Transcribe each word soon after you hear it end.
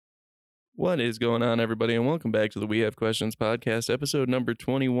What is going on, everybody, and welcome back to the We Have Questions podcast, episode number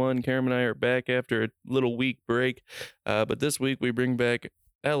 21. Karen and I are back after a little week break, but this week we bring back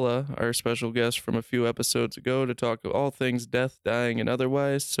Ella, our special guest from a few episodes ago, to talk all things death, dying, and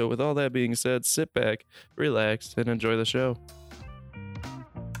otherwise. So with all that being said, sit back, relax, and enjoy the show.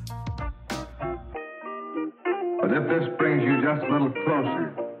 But if this brings you just a little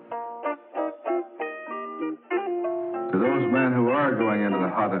closer to those men who are going into the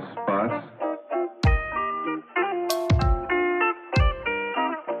hottest spots,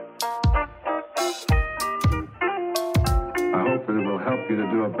 I hope that it will help you to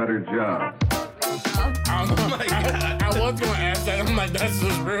do a better job. Oh my God. I was going to ask that. I'm like, that's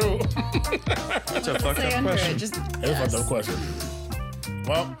just rude. That's a fucked up question. It's a fucked up question.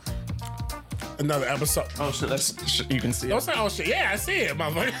 Well, another episode. Oh shit, that's you can see Don't it. say, oh shit. Yeah, I see it,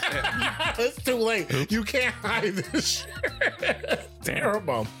 motherfucker. It's too late. You can't hide this shit.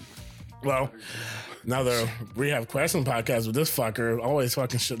 Terrible. Well, another We Have Questions podcast with this fucker. Always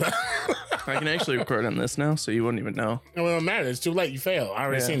fucking shit up. I can actually record on this now, so you wouldn't even know. It doesn't matter. It's too late. You failed. I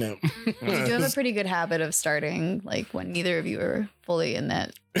already seen it. You do have a pretty good habit of starting like when neither of you are fully in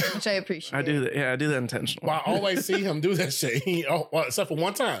that, which I appreciate. I do that. Yeah, I do that intentionally. Well, I always see him do that shit. Well, except for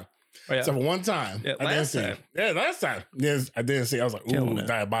one time. Oh, yeah. Except for one time. Yeah, I didn't last see. time. Yeah, last time. Yes, I didn't see. I was like, Killing ooh, it.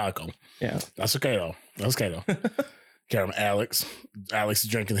 diabolical. Yeah. That's okay though. That's okay though. Karen, Alex. Alex is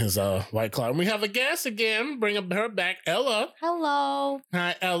drinking his White Claw. And we have a guest again. Bring her back. Ella. Hello.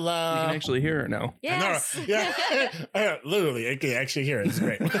 Hi, Ella. You can actually hear her now. Yes. Yeah. Literally, I can actually hear it. It's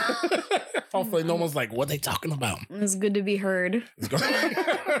great. Hopefully no one's like, what are they talking about? It's good to be heard.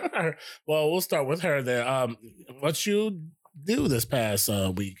 Well, we'll start with her then. What you do this past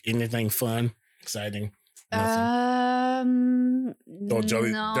week? Anything fun, exciting? Nothing? Throw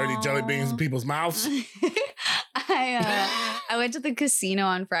dirty jelly beans in people's mouths? I went to the casino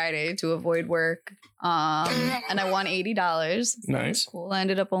on Friday to avoid work, and I won $80. Nice. Cool. I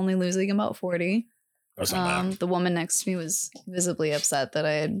ended up only losing about 40. That's not bad. The woman next to me was visibly upset that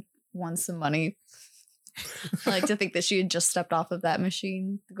I had won some money. I like to think that she had just stepped off of that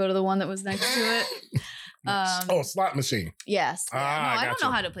machine to go to the one that was next to it. Slot machine. Yes. Yeah, Ah, no, I don't gotcha.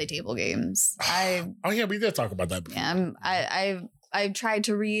 know how to play table games. Oh yeah, we did talk about that before. Yeah, I've tried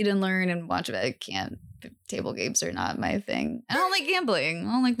to read and learn and watch it. I can't. Table games are not my thing. I don't like gambling.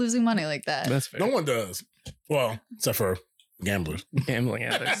 I don't like losing money like that. That's fair. No one does. Well, except for gamblers. Gambling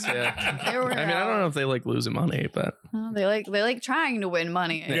addicts. Yeah. I There were, mean, I don't know if they like losing money, but well, they like trying to win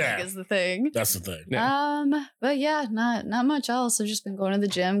money. I think is the thing. That's the thing. Yeah. But yeah, not much else. I've just been going to the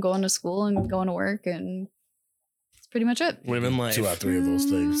gym, going to school, and going to work, and that's pretty much it. living life. 2 out of 3 of those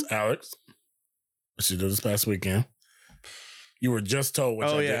things. Alex, what you do this past weekend? You were just told what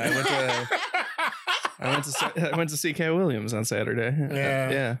Oh, I yeah, did. I went to see Cat Williams on Saturday.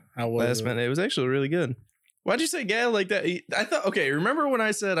 Yeah. How was Last it? minute. It was actually really good. Why'd you say Gal like that? I thought, okay, remember when I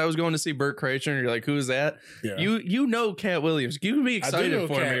said I was going to see Burt Kreischer and you're like, who's that? Yeah. You know Cat Williams. You can be excited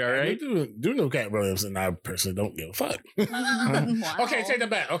for me, all right? I do know Cat Williams, and I personally don't give a fuck. Wow. Okay, take that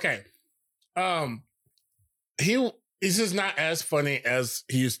back. Okay. He's just not as funny as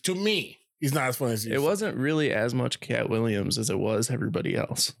he is to me. He's not as funny as he It is. wasn't really as much Cat Williams as it was everybody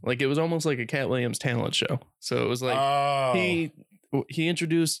else. Like, it was almost like a Cat Williams talent show. So it was like he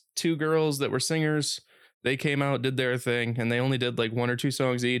introduced 2 girls that were singers. They came out, did their thing, and they only did like 1 or 2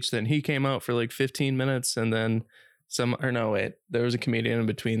 songs each. Then he came out for like 15 minutes, and then there was a comedian in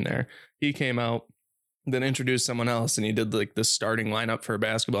between there. He came out, then introduced someone else, and he did like the starting lineup for a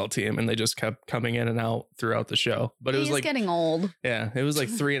basketball team, and they just kept coming in and out throughout the show. But it was He's like getting old. yeah, it was like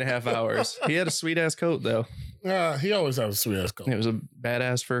 3.5 hours. He had a sweet ass coat though. he always has a sweet ass coat. It was a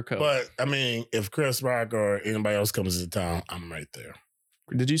badass fur coat. But I mean, if Chris Rock or anybody else comes to town, I'm right there.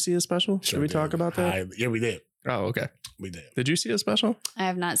 Did you see a special? Sure Should we did. talk about that? Yeah, we did. Oh, okay. We did. Did you see a special? I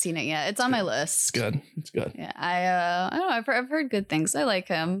have not seen it yet. It's on my list. It's good. It's good. Yeah, I don't know. I've heard good things. I like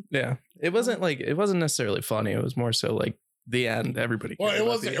him. Yeah. It wasn't necessarily funny. It was more so like the end. Everybody. Well, cared it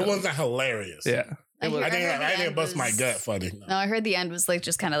about wasn't. the It end. wasn't hilarious. Yeah. I It was- heard the I didn't end bust my was- gut funny. No, I heard the end was like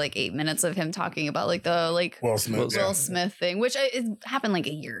just kind of like 8 minutes of him talking about like the Will Smith. Will yeah. Will Smith thing, which it happened like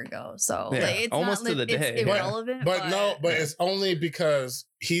a year ago. So Yeah, like, it's almost not, to the it's day. irrelevant. But it's only because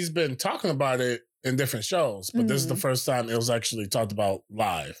he's been talking about it in different shows. But this is the first time it was actually talked about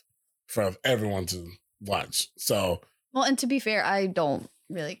live for everyone to watch. So well, and to be fair, I don't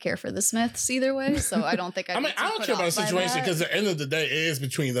really care for the Smiths either way. So I don't think I mean, I don't care about the situation because at the end of the day, it is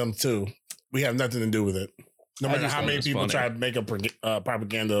between them two. We have nothing to do with it. No matter how many people try to make a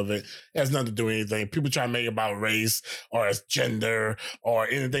propaganda of it, it has nothing to do with anything. People try to make it about race or as gender or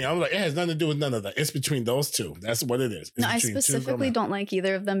anything. I'm like, it has nothing to do with none of that. It's between those two. That's what it is. No, I specifically don't like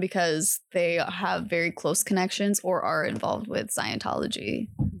either of them because they have very close connections or are involved with Scientology.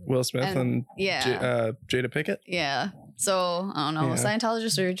 Will Smith and yeah, Jada Pinkett. Yeah. So I don't know. Yeah.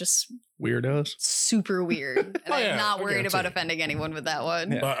 Scientologists are just Weirdos. super weird. And I'm not worried about offending anyone with that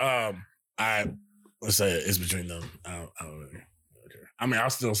one. Yeah. But let's say it's between them. I don't really care. I mean,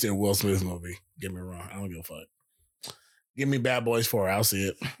 I'll still see a Will Smith movie. Get me wrong. I don't give a fuck. Give me Bad Boys 4. I'll see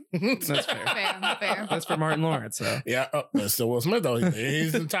it. That's fair. Fair. That's for Martin Lawrence, though. Yeah, that's still Will Smith though.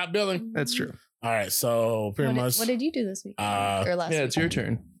 He's in the top billing. That's true. All right, so pretty much. What did you do this week? Or last Yeah, it's your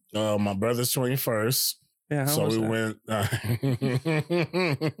turn. My brother's 21st. Yeah, So we went.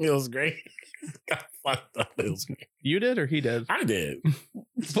 It was great. Got fucked up. It was great. You did or he did? I did.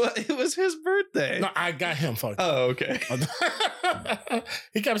 But it was his birthday. No, I got him fucked up. Oh, okay.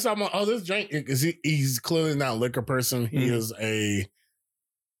 He kept talking about, this drink, because he's clearly not a liquor person. He is a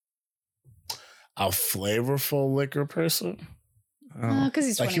flavorful liquor person. Because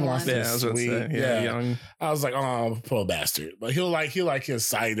he's 21. He wants Yeah, I was about to say, yeah. young. I was like, oh, poor bastard. But he'll like his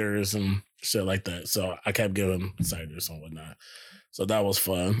ciders and shit like that. So I kept giving him ciders and whatnot. So that was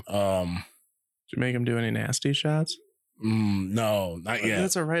fun. Did you make him do any nasty shots? No, not yet.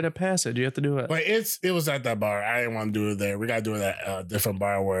 That's a rite of passage. You have to do it. But it was at that bar. I didn't want to do it there. We got to do it at a different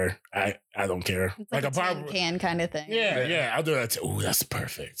bar where I don't care. It's like a bar tin can kind of thing. Yeah. I'll do that too. Ooh, that's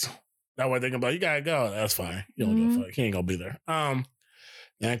perfect. That way they can be like, you gotta go. That's fine. You don't give a fuck. He ain't gonna be there. And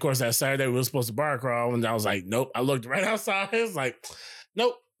of course that Saturday we were supposed to bar crawl, and I was like, nope. I looked right outside. It was like,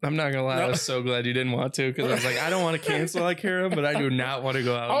 nope. I'm not gonna lie. No. I was so glad you didn't want to because I was like, I don't want to cancel Akira, but I do not want to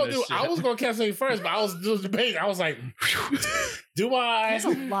go out. Oh, in this dude, shit. I was gonna cancel you first, but I was just debating. I was like, do I? There's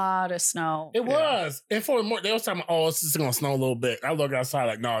a lot of snow. It was. And for more, they was talking, it's just gonna snow a little bit. I look outside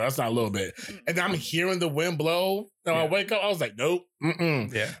like, no, that's not a little bit. And I'm hearing the wind blow. And I wake up, I was like, nope.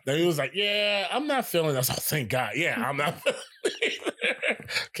 Yeah. Then he was like, yeah, I'm not feeling that. So thank God. Yeah, I'm not feeling it.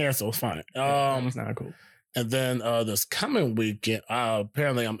 Cancel, fine. It's not cool. And then this coming weekend,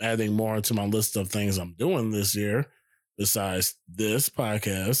 apparently I'm adding more to my list of things I'm doing this year besides this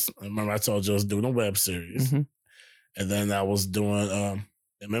podcast. Remember I told you I was doing a web series. Mm-hmm. And then I was doing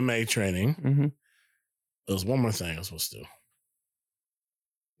MMA training. Mm-hmm. There was one more thing I was supposed to do.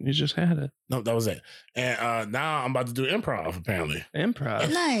 You just had it. No, that was it. And now I'm about to do improv, apparently.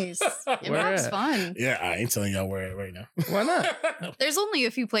 Improv. Nice. Improv's fun. Yeah, I ain't telling y'all where right now. Why not? There's only a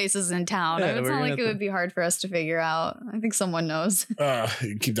few places in town. Yeah, It's we're not gonna like it would be hard for us to figure out. I think someone knows.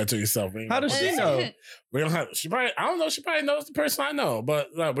 You keep that to yourself. How does she know? We don't have. She probably. I don't know. She probably knows the person I know, but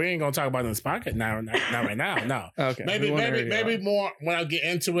we ain't gonna talk about it in this pocket now. Not right now. No. Okay. Maybe more when I get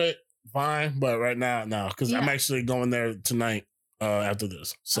into it. Fine, but right now, no, because I'm actually going there tonight. After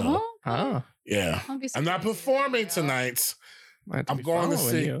this, so yeah, I'm not performing tonight. I'm going to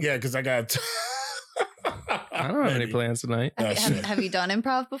see. You. Yeah, because I got. I don't have any plans tonight. Have you done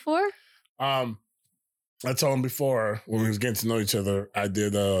improv before? I told him before when we was getting to know each other, I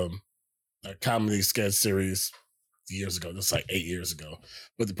did a comedy sketch series years ago. That's like 8 years ago.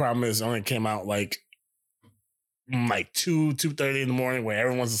 But the problem is, it only came out like 2:30 in the morning, where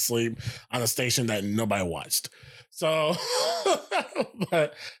everyone's asleep on a station that nobody watched. So,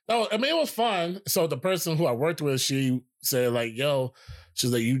 but no, I mean, it was fun. So the person who I worked with, she said like, yo,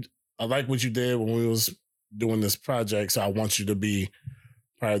 she's like, I like what you did when we was doing this project. So I want you to be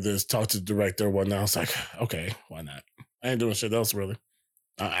part of this, talk to the director and whatnot. I was like, okay, why not? I ain't doing shit else really.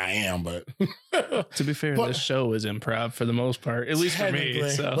 I am, but to be fair, this show is improv for the most part, at least for me.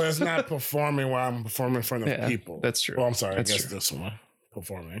 So. But it's not performing where I'm performing in front of people. That's true. Well, I'm sorry. That's I guess true. this one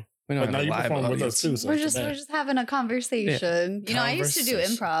performing. But now you perform with us too. So we're just having a conversation. Yeah. I used to do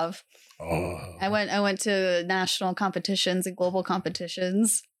improv. Oh. I went to national competitions and global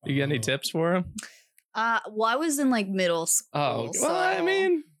competitions. You got any tips for him? Well, I was in like middle school. Oh, well, I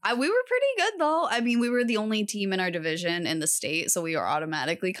mean, we were pretty good though. I mean, we were the only team in our division in the state, so we were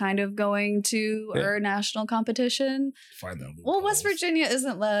automatically kind of going to our national competition. Find out. Well, West Virginia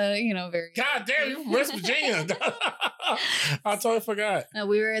isn't very. God damn, you from West Virginia! I totally forgot. No,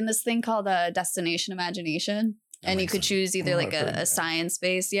 we were in this thing called Destination Imagination. And you could choose either like a science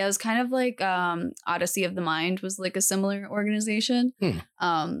based. Yeah, it was kind of like Odyssey of the Mind was like a similar organization.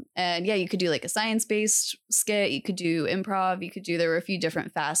 And yeah, you could do like a science based skit. You could do improv. There were a few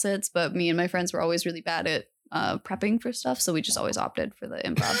different facets, but me and my friends were always really bad at prepping for stuff. So we just always opted for the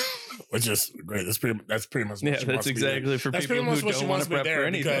improv. Which is great. That's pretty much what that's exactly for that's people pretty much who what don't she want wants to me prep there for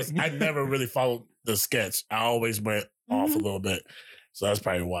anything. because I never really followed the sketch. I always went off a little bit. So that's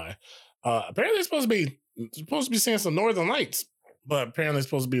probably why. Apparently it's supposed to be supposed to be seeing some northern lights, but apparently it's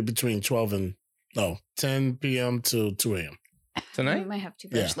supposed to be between 10 p.m. to 2 a.m. Tonight? We might have too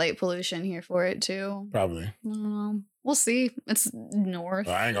much light pollution here for it too. Probably. We'll see. It's north.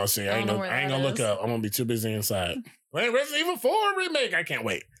 I ain't gonna see. I ain't gonna look up. I'm gonna be too busy inside. Wait, Resident Evil 4 remake. I can't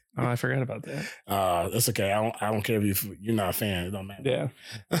wait. Oh, I forgot about that. That's okay. I don't care if you're not a fan. It don't matter. Yeah.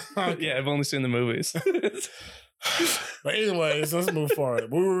 Yeah, I've only seen the movies. But anyways, let's move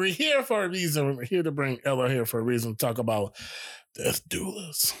forward. We were here for a reason. We're here to bring Ella here for a reason to talk about death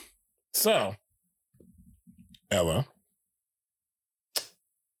doulas. So, Ella.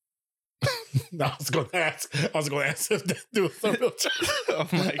 No, I was going to ask if death doulas are real. Oh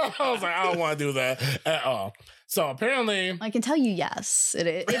my God. I was like, I don't want to do that at all. So apparently, I can tell you, yes, it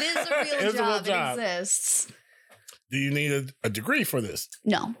is a real job. It exists. Do you need a degree for this?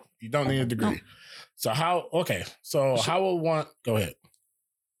 No. You don't need a degree. No. So how will one go ahead?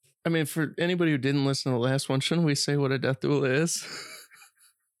 I mean, for anybody who didn't listen to the last one, shouldn't we say what a death doula is?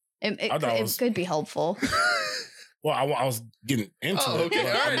 It could be helpful. Well, I was getting into it. Okay,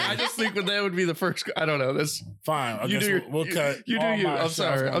 all right. I just think that would be the first. I don't know. This fine. I you guess do. We'll cut. You do you. I'm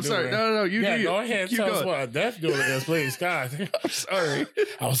sorry. No. You do. Go ahead. Keep Tell going. us what a death doula is, please. God, I'm sorry.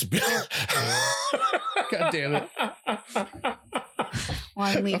 I was. God damn it. Well,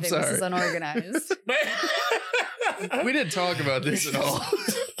 I'm leaving. This is sorry. unorganized. We didn't talk about this at all.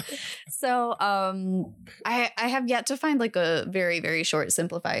 So, I have yet to find like a very, very short,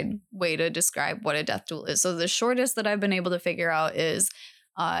 simplified way to describe what a death doula is. So the shortest that I've been able to figure out is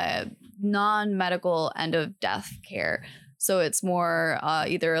non-medical end of death care. So it's more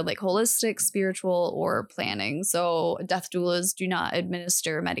either like holistic, spiritual, or planning. So death doulas do not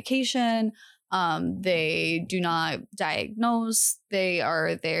administer medication. They do not diagnose. They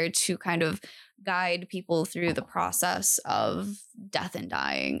are there to kind of guide people through the process of death and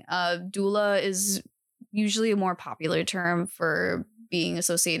dying. Doula is usually a more popular term for being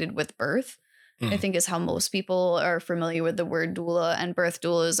associated with birth. I think is how most people are familiar with the word doula, and birth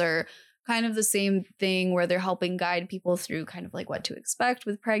doulas are kind of the same thing where they're helping guide people through kind of like what to expect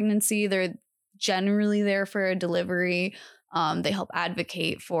with pregnancy. They're generally there for a delivery. They help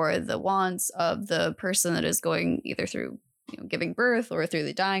advocate for the wants of the person that is going either through giving birth or through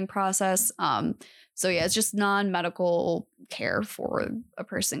the dying process. So yeah, it's just non-medical care for a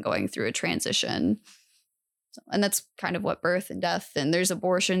person going through a transition. So, and that's kind of what birth and death, and there's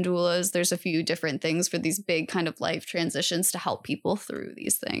abortion doulas. There's a few different things for these big kind of life transitions to help people through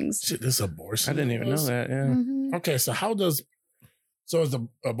these things. Shit, this abortion. I didn't even know that. Yeah. Mm-hmm. Okay, so is the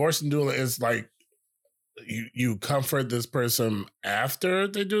abortion doula is like you comfort this person after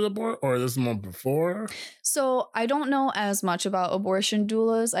they do the abortion, or this more before? So I don't know as much about abortion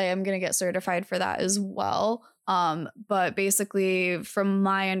doulas. I am going to get certified for that as well. But basically, from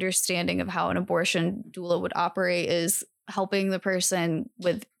my understanding of how an abortion doula would operate is helping the person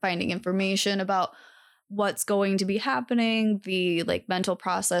with finding information about what's going to be happening, the like mental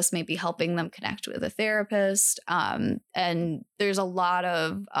process, maybe helping them connect with a therapist. And there's a lot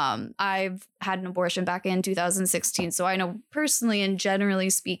of, I've had an abortion back in 2016. So I know personally and generally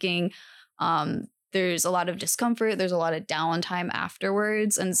speaking, there's a lot of discomfort. There's a lot of downtime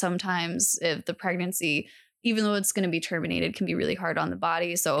afterwards. And sometimes if the pregnancy, even though it's going to be terminated, can be really hard on the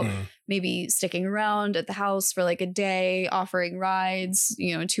body. So maybe sticking around at the house for like a day, offering rides,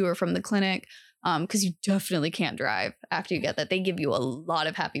 to or from the clinic. Because you definitely can't drive after you get that. They give you a lot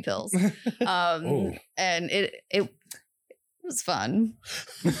of happy pills. And it was fun.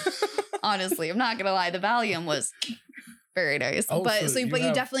 Honestly, I'm not gonna lie. The Valium was very nice. But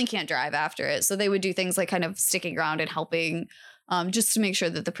you definitely can't drive after it. So they would do things like kind of sticking around and helping just to make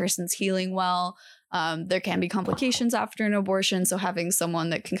sure that the person's healing well. There can be complications after an abortion. So having someone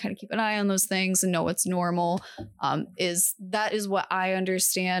that can kind of keep an eye on those things and know what's normal is what I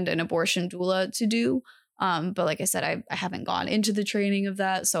understand an abortion doula to do. But like I said, I haven't gone into the training of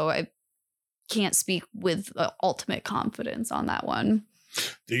that. So I can't speak with ultimate confidence on that one.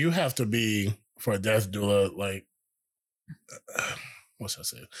 Do you have to be for a death doula, like, what's I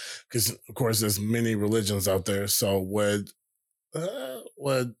say? Because of course there's many religions out there. So would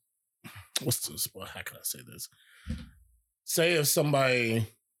what's this? Well, how can I say this? Say if somebody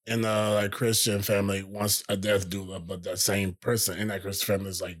in a like Christian family wants a death doula, but that same person in that Christian family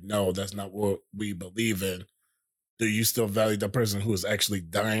is like, no, that's not what we believe in. Do you still value the person who is actually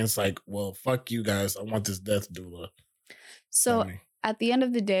dying? It's like, well, fuck you guys. I want this death doula. So at the end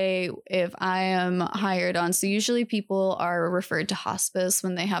of the day, if I am hired on, so usually people are referred to hospice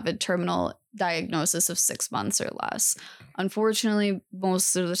when they have a terminal diagnosis of 6 months or less. Unfortunately,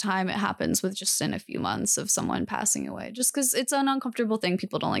 most of the time it happens with just in a few months of someone passing away, just because it's an uncomfortable thing.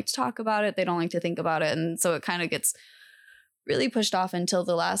 People don't like to talk about it. They don't like to think about it. And so it kind of gets really pushed off until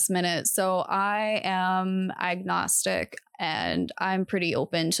the last minute. So I am agnostic and I'm pretty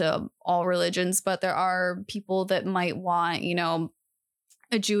open to all religions, but there are people that might want,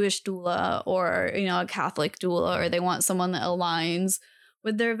 a Jewish doula or, a Catholic doula, or they want someone that aligns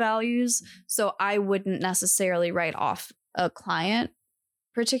with their values. So I wouldn't necessarily write off a client,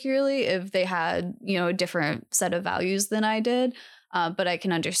 particularly if they had, a different set of values than I did. But I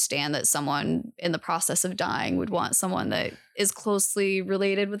can understand that someone in the process of dying would want someone that is closely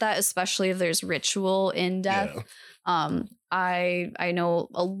related with that, especially if there's ritual in death. Yeah. I know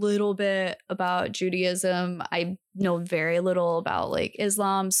a little bit about Judaism. I know very little about like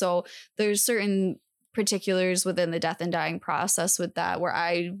Islam. So there's certain particulars within the death and dying process with that where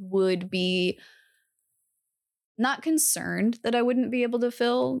I would be not concerned that I wouldn't be able to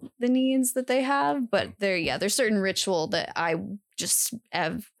fill the needs that they have, but there's certain ritual that I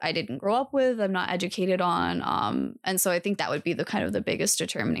didn't grow up with, I'm not educated on. And so I think that would be the kind of the biggest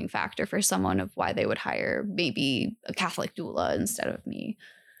determining factor for someone of why they would hire maybe a Catholic doula instead of me.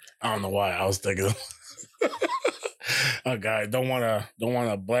 I don't know why I was thinking of a guy don't want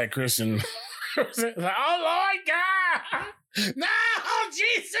a black Christian. Like, oh Lord God. No,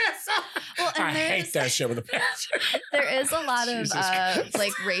 Jesus! Well, I hate that shit with a passion. There is a lot of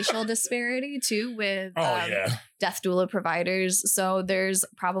like racial disparity too with death doula providers. So there's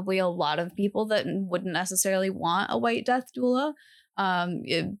probably a lot of people that wouldn't necessarily want a white death doula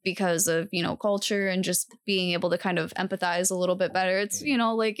because of culture and just being able to kind of empathize a little bit better. It's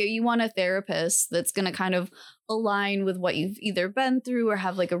like you want a therapist that's going to kind of align with what you've either been through or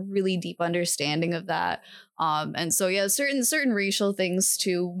have like a really deep understanding of that. And so certain racial things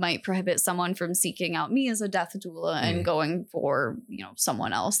too might prohibit someone from seeking out me as a death doula and going for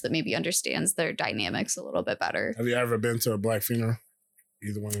someone else that maybe understands their dynamics a little bit better. Have you ever been to a black funeral?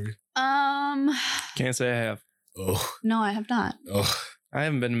 Either one of you? Can't say I have. Oh no, I have not. Oh, I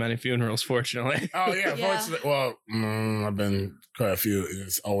haven't been to many funerals, fortunately. Oh yeah, fortunately. Well, I've been quite a few.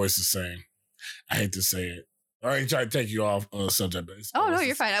 It's always the same. I hate to say it. I ain't trying to take you off on the subject, but no,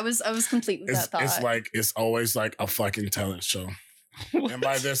 you're fine. I was complete with that thought. It's always like a fucking talent show. And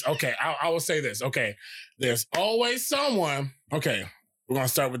by this, okay, I will say this. Okay, there's always someone. Okay, we're gonna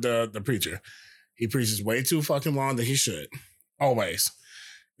start with the preacher. He preaches way too fucking long than he should. Always.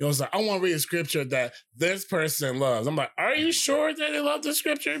 It's like, I want to read a scripture that this person loves. I'm like, are you sure that they love the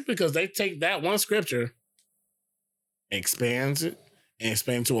scripture? Because they take that one scripture, expands it, and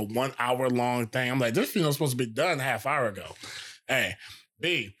expand to a 1 hour long thing. I'm like, this funeral's supposed to be done a half hour ago. A.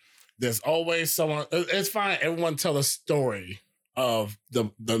 B. There's always someone. It's fine. Everyone tell a story of the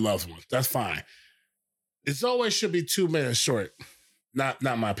loved one. That's fine. It's always should be 2 minutes short. Not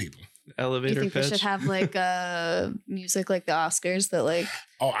my people. Elevator you think pitch. We should have like music like the Oscars that like.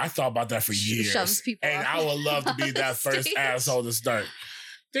 Oh, I thought about that for years. Shoves people and I would love to be that first asshole to start.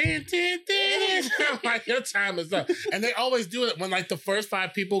 I'm like, your time is up. And they always do it when like the first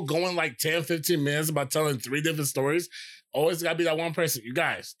 5 people going like 10, 15 minutes about telling 3 different stories. Always gotta be that one person. You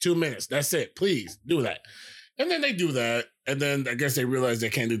guys, 2 minutes. That's it. Please do that. And then they do that. And then I guess they realize they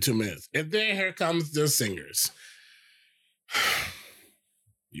can't do 2 minutes. And then here comes the singers.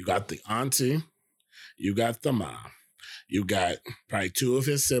 You got the auntie, you got the mom, you got probably 2 of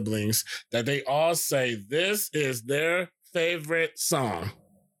his siblings that they all say this is their favorite song.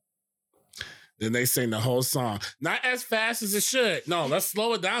 Then they sing the whole song. Not as fast as it should. No, let's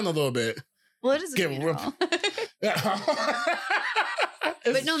slow it down a little bit. Well, it is a funeral.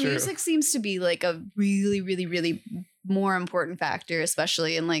 But no, music seems to be like a really, really, really more important factor,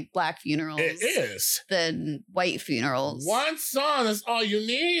 especially in like black funerals. It is. Than white funerals. One song is all you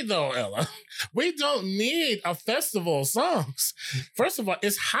need, though, Ella. We don't need a festival of songs. First of all,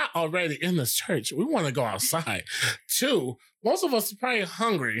 it's hot already in this church. We want to go outside. 2, most of us are probably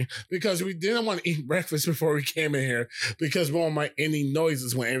hungry because we didn't want to eat breakfast before we came in here because we don't mind any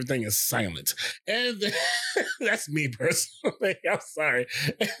noises when everything is silent. And then, that's me personally. I'm sorry.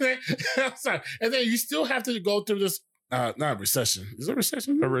 I'm sorry. And then you still have to go through this. Not recession. Is it a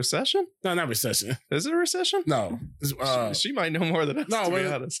recession? A recession? No, not recession. Is it a recession? No. She might know more than us, to be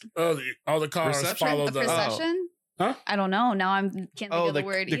honest. All the cars follow the... recession? Huh? I don't know. Now I can't think of the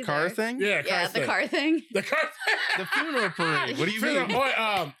word either. The car thing? Yeah, the car thing. The car The funeral parade. What do you mean?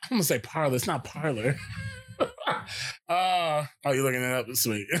 I'm going to say parlor. It's not parlor. You're looking it up this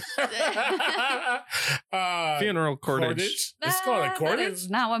week. Funeral cordage. It's called a cordage? It's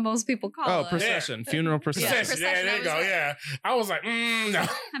not what most people call it. Procession. Funeral procession. Procession. Yeah, there you go. Yeah. I was like, no.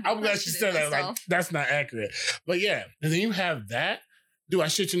 I'm glad she said that. Like, that's not accurate. But yeah. And then you have that. Dude, I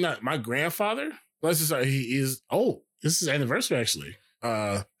shit you not. My grandfather, let's just say he is old. This is his anniversary, actually.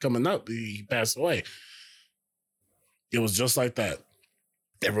 Coming up. He passed away. It was just like that.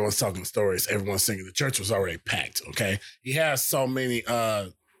 Everyone's talking stories. Everyone's singing. The church was already packed, okay? He has so many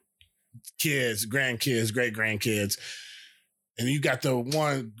kids, grandkids, great-grandkids. And you got the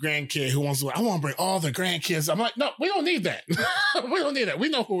one grandkid who wants to, I want to bring all the grandkids. I'm like, no, we don't need that. We don't need that. We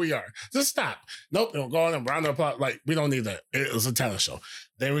know who we are. Just stop. Nope, they'll go on and round the applause. Like, we don't need that. It was a talent show.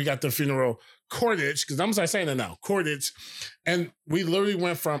 Then we got the funeral cordage, because I'm saying it now, cordage. And we literally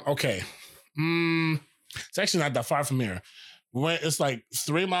went from, okay, it's actually not that far from here. It's like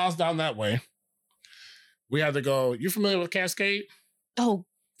 3 miles down that way. We had to go, you familiar with Cascade? Oh,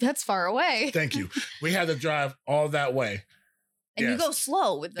 that's far away. Thank you. We had to drive all that way. And you go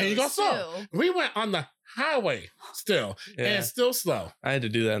slow with those, and you go slow. too. We went on the highway still, and it's still slow. I had to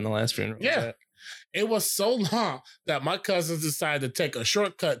do that in the last funeral. Yeah. It was so long that my cousins decided to take a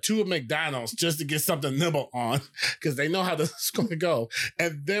shortcut to a McDonald's just to get something nibble on because they know how this is going to go.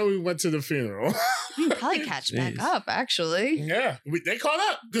 And then we went to the funeral. You can probably catch back up, actually. Yeah. They caught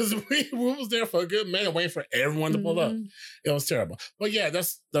up because we was there for a good minute waiting for everyone to pull up. It was terrible. But yeah,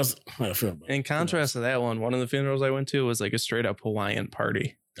 that's how I feel about it. In contrast to that one of the funerals I went to was like a straight up Hawaiian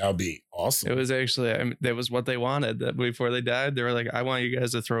party. That would be awesome. It was actually, that was what they wanted. That before they died, they were like, I want you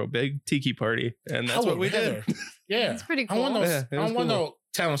guys to throw a big tiki party. And that's what we did. Yeah. It's pretty cool. I want no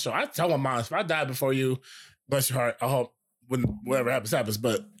talent show. I tell my mom, if I die before you, bless your heart, I hope when whatever happens,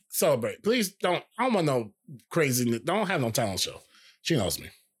 but celebrate. Please don't, I don't want no crazy, don't have no talent show. She knows me.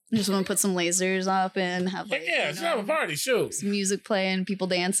 You just want to put some lasers up and have like, just have a party, shoot. Some music playing, people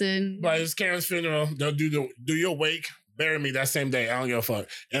dancing. But it's Karen's funeral. They'll do your wake. Bury me that same day. I don't give a fuck.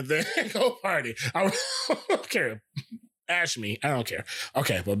 And then go party. I don't care. Ash me. I don't care.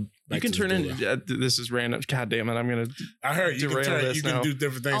 Okay, but you can turn into this is random. God damn it! I'm gonna. I heard you can do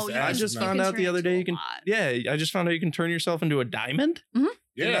different things. Oh, I just found out the other day you can. Yeah, I just found out you can turn yourself into a diamond. Mm-hmm.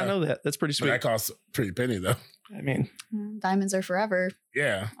 Yeah, did not know that. That's pretty sweet. But that costs a pretty penny though. I mean, diamonds are forever.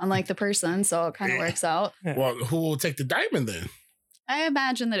 Yeah, unlike the person, so it kind of works out. Yeah. Well, who will take the diamond then? I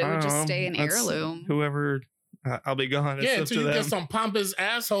imagine that it would just stay an heirloom. Whoever. I'll be gone. Yeah, until you get some pompous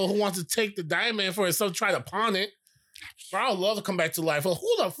asshole who wants to take the diamond for it, so try to pawn it. Bro, I would love to come back to life. Well,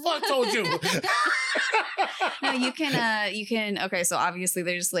 who the fuck told you? No, you can. Okay, so obviously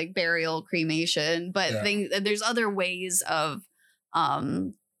there's like burial, cremation, but there's other ways of,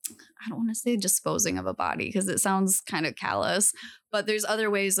 I don't want to say disposing of a body because it sounds kind of callous, but there's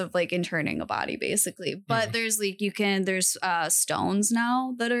other ways of like interring a body basically. But there's like, there's stones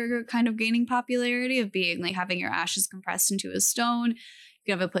now that are kind of gaining popularity of being like having your ashes compressed into a stone.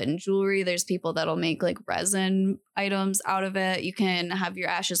 You can have it put in jewelry. There's people that'll make like resin items out of it. You can have your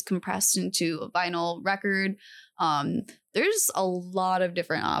ashes compressed into a vinyl record. There's a lot of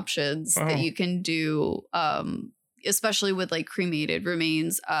different options that you can do, especially with like cremated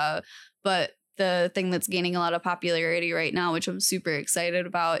remains. But the thing that's gaining a lot of popularity right now, which I'm super excited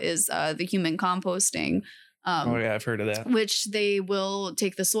about, is the human composting. I've heard of that. Which they will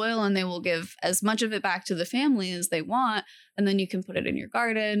take the soil and they will give as much of it back to the family as they want. And then you can put it in your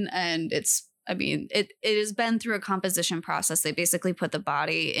garden. And it has been through a composition process. They basically put the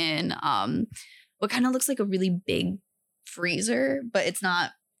body in what kind of looks like a really big freezer, but it's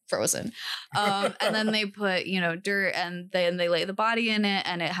not frozen. And then they put, dirt, and then they lay the body in it,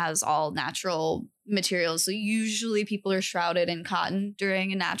 and it has all natural materials. So usually people are shrouded in cotton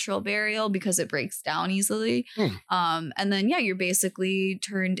during a natural burial because it breaks down easily. And then, you're basically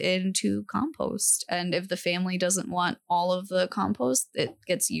turned into compost. And if the family doesn't want all of the compost, it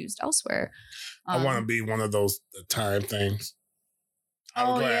gets used elsewhere. I want to be one of those time things.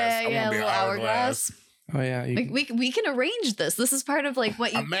 Hourglass. I want to be an hourglass. Oh yeah, we can arrange this. This is part of like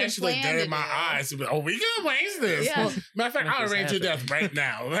what you. I'm actually there in my eyes. Oh, we can arrange this. Yeah. Matter of fact, I'll arrange your death right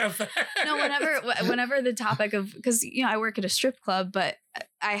now. No, whenever the topic of, because I work at a strip club, but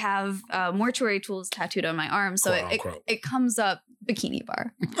I have mortuary tools tattooed on my arm, so it comes up bikini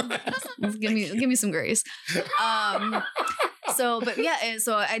bar. give me some grace. So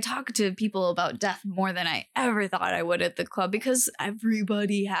I talk to people about death more than I ever thought I would at the club, because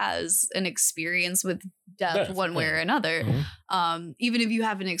everybody has an experience with death one way or another. Even if you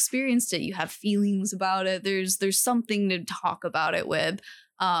haven't experienced it, you have feelings about it. There's something to talk about it with.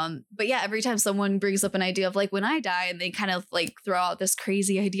 But every time someone brings up an idea of like when I die, and they kind of like throw out this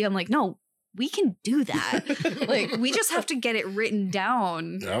crazy idea, I'm like, no, we can do that. Like, we just have to get it written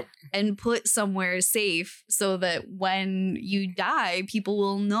down and put somewhere safe so that when you die, people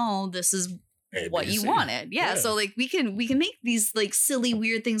will know this is what you wanted. Yeah. So like we can make these like silly,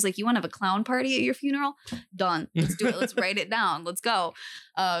 weird things. Like, you want to have a clown party at your funeral? Done. Let's do it. Let's write it down. Let's go.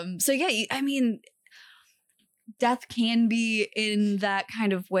 So yeah, I mean, death can be in that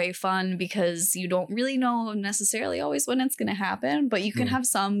kind of way fun because you don't really know necessarily always when it's going to happen, but you can have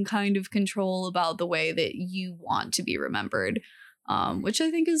some kind of control about the way that you want to be remembered, which I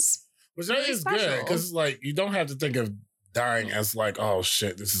think is really good because like you don't have to think of dying as like, oh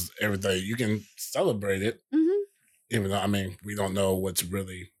shit, this is everything. You can celebrate it, even though, I mean, we don't know what's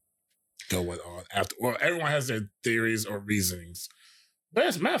really going on after. Well, everyone has their theories or reasonings. But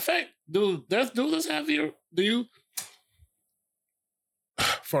as a matter of fact, do death doulas have do you,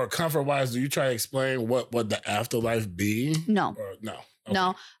 for comfort wise, do you try to explain what the afterlife be? No. Or no. Okay.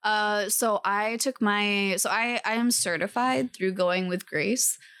 No. So I took I am certified through Going with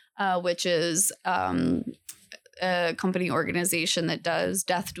Grace, which is a company organization that does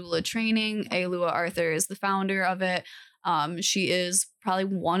death doula training. Alua Arthur is the founder of it. She is probably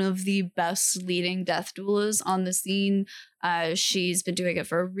one of the best leading death doulas on the scene. She's been doing it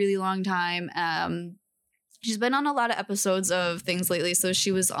for a really long time. She's been on a lot of episodes of things lately. So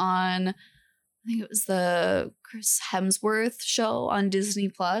she was on, I think it was the Chris Hemsworth show on Disney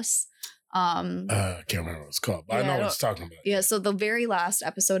Plus. I can't remember what it's called, but I know what it's talking about. Yeah, so the very last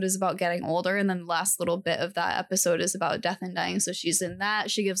episode is about getting older, and then the last little bit of that episode is about death and dying. So she's in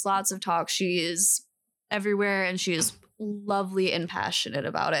that. She gives lots of talks. She is everywhere, and she is lovely and passionate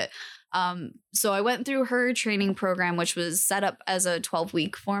about it. So I went through her training program, which was set up as a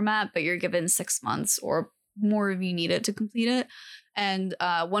 12-week format, but you're given 6 months or more if you need it to complete it. And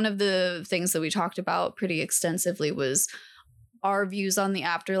one of the things that we talked about pretty extensively was our views on the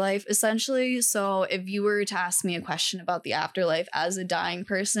afterlife, essentially. So if you were to ask me a question about the afterlife as a dying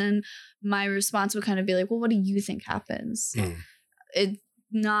person, my response would kind of be like, well, what do you think happens? It's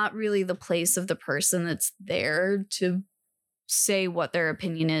not really the place of the person that's there to say what their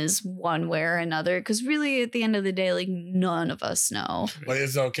opinion is one way or another, because really at the end of the day, like, none of us know. But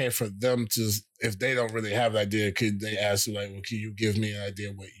it's okay for them to, if they don't really have an idea, could they ask you like, well, can you give me an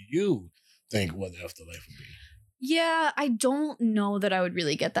idea what you think what the afterlife would be? Yeah, I don't know that I would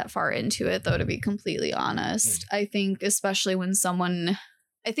really get that far into it, though, to be completely honest. I think especially when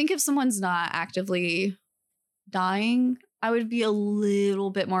if someone's not actively dying, I would be a little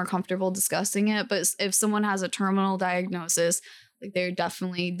bit more comfortable discussing it. But if someone has a terminal diagnosis, like they're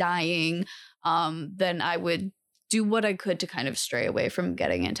definitely dying, then I would do what I could to kind of stray away from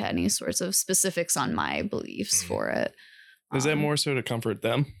getting into any sorts of specifics on my beliefs for it. Is that more so to comfort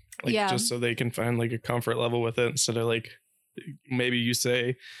them? Like, just so they can find like a comfort level with it, instead of like, maybe you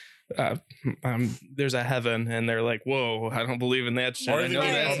say, there's a heaven, and they're like, whoa, I don't believe in that shit. Or I know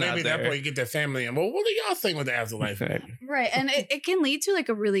that's not maybe there. that point you get their family and, well, what do y'all think with the afterlife? Right. And it can lead to like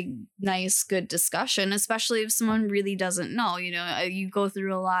a really nice, good discussion, especially if someone really doesn't know. You know, you go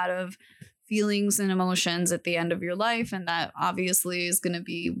through a lot of feelings and emotions at the end of your life, and that obviously is going to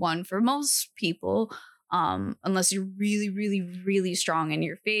be one for most people. Unless you're really, really, really strong in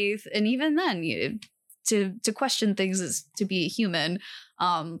your faith. And even then, to question things is to be a human.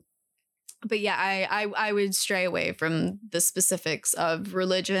 But yeah, I would stray away from the specifics of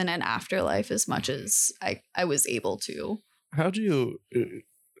religion and afterlife as much as I was able to. How'd you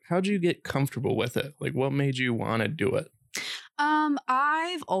get comfortable with it? Like, what made you want to do it?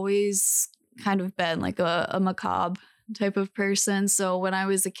 I've always kind of been like a macabre type of person. So when I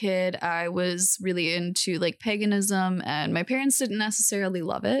was a kid, I was really into like paganism, and my parents didn't necessarily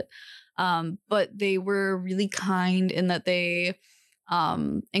love it. But they were really kind in that they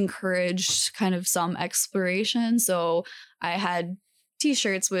encouraged kind of some exploration. So I had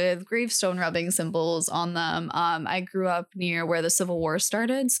t-shirts with gravestone rubbing symbols on them. I grew up near where the Civil War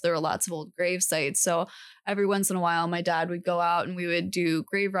started, so there were lots of old grave sites. So every once in a while, my dad would go out and we would do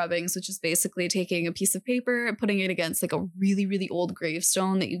grave rubbings, which is basically taking a piece of paper and putting it against like a really, really old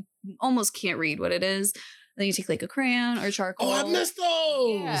gravestone that you almost can't read what it is. Then you take like a crayon or charcoal. Oh, I missed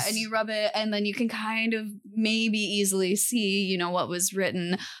those. Yeah, and you rub it, and then you can kind of maybe easily see, you know, what was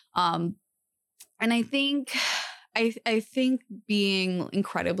written. And I think being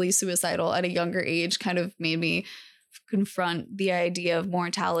incredibly suicidal at a younger age kind of made me confront the idea of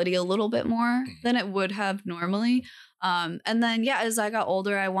mortality a little bit more than it would have normally. And then, yeah, as I got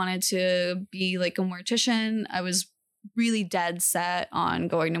older, I wanted to be like a mortician. I was really dead set on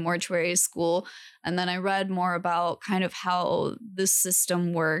going to mortuary school. And then I read more about kind of how the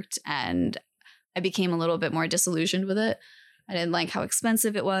system worked, and I became a little bit more disillusioned with it. I didn't like how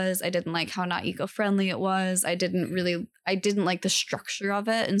expensive it was. I didn't like how not eco-friendly it was. I didn't like the structure of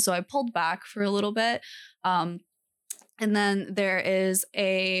it. And so I pulled back for a little bit. And then there is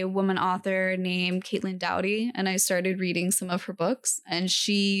a woman author named Caitlin Doughty, and I started reading some of her books. And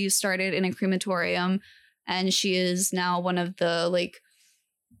she started in a crematorium, and she is now one of the like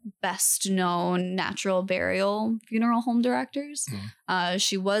best known natural burial funeral home directors.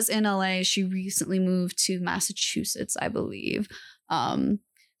 She was in LA. She recently moved to Massachusetts, I believe.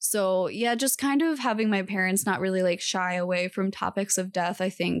 So yeah, just kind of having my parents not really like shy away from topics of death, I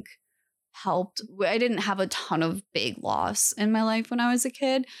think helped. I didn't have a ton of big loss in my life when I was a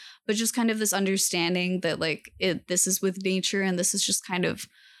kid, but just kind of this understanding that like this is with nature and this is just kind of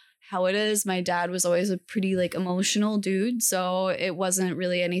how it is. My dad was always a pretty like emotional dude, so it wasn't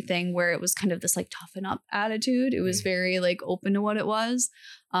really anything where it was kind of this like toughen up attitude. It was very like open to what it was.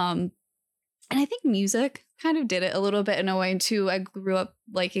 And I think music kind of did it a little bit in a way too. I grew up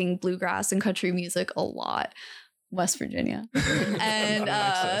liking bluegrass and country music a lot. West Virginia. And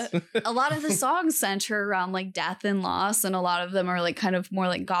a lot of the songs center around like death and loss, and a lot of them are like kind of more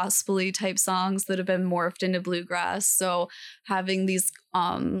like gospel-y type songs that have been morphed into bluegrass. So having these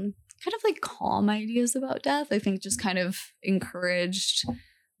kind of like calm ideas about death, I think just kind of encouraged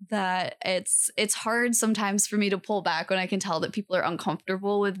that it's hard sometimes for me to pull back when I can tell that people are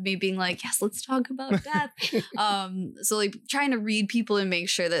uncomfortable with me being like, yes, let's talk about death. So like trying to read people and make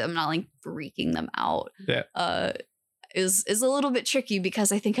sure that I'm not like freaking them out is a little bit tricky,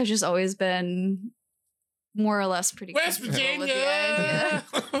 because I think I've just always been more or less pretty West Virginia with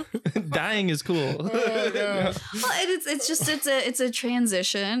the idea. Dying is cool. Oh, no. Well, it's a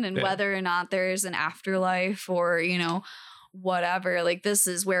transition, and whether or not there's an afterlife or, you know, whatever, like this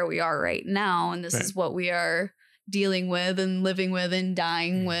is where we are right now, and this is what we are dealing with and living with and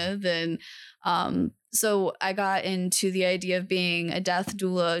dying with. And so I got into the idea of being a death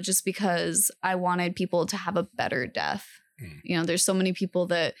doula just because I wanted people to have a better death. You know, there's so many people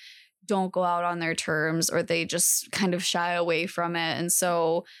that don't go out on their terms, or they just kind of shy away from it. And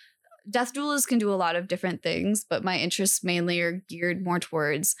so death doulas can do a lot of different things, but my interests mainly are geared more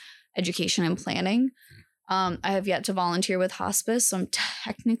towards education and planning. I have yet to volunteer with hospice, so I'm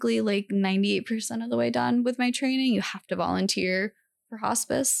technically like 98% of the way done with my training. You have to volunteer for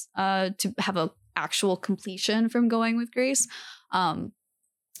hospice to have a actual completion from going with Grace, and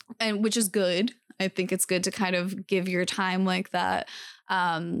which is good. I think it's good to kind of give your time like that.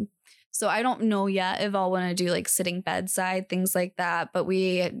 So I don't know yet if I'll want to do like sitting bedside, things like that. But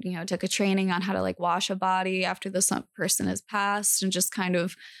we, you know, took a training on how to like wash a body after the person has passed, and just kind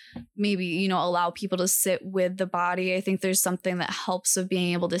of maybe, you know, allow people to sit with the body. I think there's something that helps of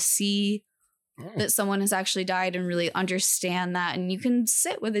being able to see that someone has actually died and really understand that. And you can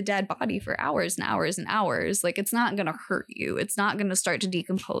sit with a dead body for hours and hours and hours. Like, it's not going to hurt you. It's not going to start to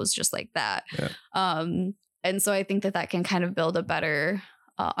decompose just like that. Yeah. And so I think that can kind of build a better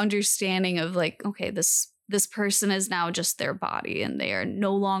understanding of like, okay, this person is now just their body and they are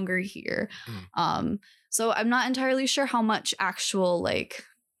no longer here. So I'm not entirely sure how much actual like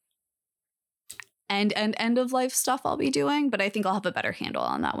end of life stuff I'll be doing, but I think I'll have a better handle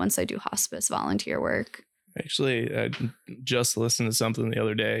on that once I do hospice volunteer work. Actually, I just listened to something the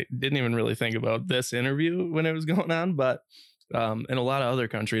other day. Didn't even really think about this interview when it was going on, but in a lot of other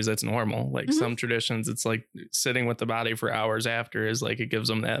countries, that's normal. Like some traditions, it's like sitting with the body for hours after is like, it gives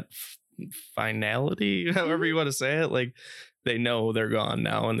them that finality, however you want to say it. Like, they know they're gone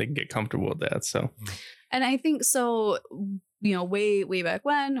now and they can get comfortable with that. So, and I think so, you know, way back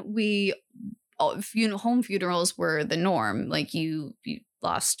when home funerals were the norm. Like you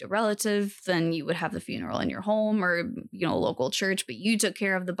lost a relative, then you would have the funeral in your home or, you know, local church, but you took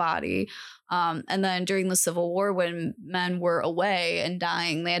care of the body. And then during the Civil War, when men were away and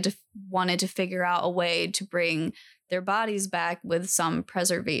dying, they wanted to figure out a way to bring their bodies back with some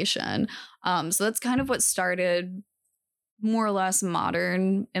preservation. So that's kind of what started more or less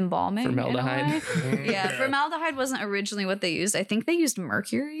modern embalming. Formaldehyde. Yeah, formaldehyde wasn't originally what they used. I think they used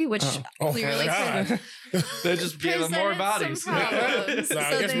mercury, which clearly they just gave them more bodies. I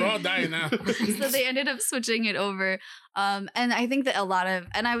guess we're all dying now. So they ended up switching it over. And I think that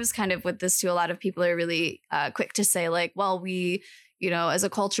and I was kind of with this too, a lot of people are really quick to say like, well, we, you know, as a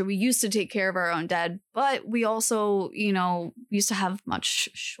culture, we used to take care of our own dead, but we also, you know, used to have much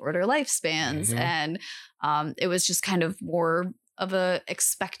shorter lifespans. And it was just kind of more of a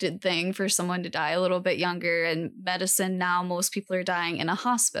expected thing for someone to die a little bit younger. And medicine now, most people are dying in a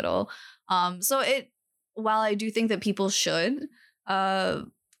hospital. So while I do think that people should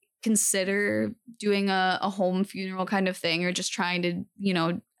consider doing a home funeral kind of thing, or just trying to, you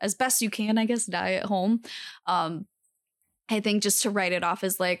know, as best you can, I guess, die at home. I think just to write it off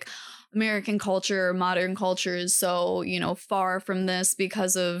as like American culture, modern culture is so, far from this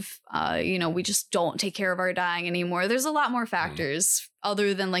because of, we just don't take care of our dying anymore. There's a lot more factors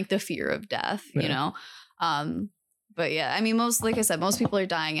other than like the fear of death, But yeah, I mean, most people are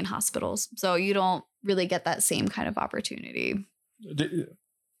dying in hospitals. So you don't really get that same kind of opportunity. Do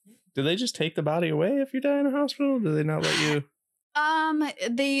they just take the body away if you die in a hospital? Do they not let you?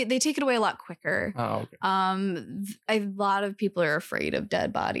 They take it away a lot quicker. Oh, okay. A lot of people are afraid of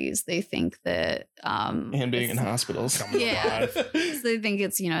dead bodies. They think that and being in hospitals. Yeah. So they think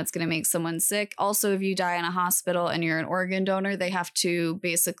it's it's going to make someone sick. Also, if you die in a hospital and you're an organ donor, they have to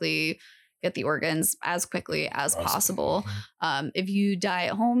basically get the organs as quickly as possible. If you die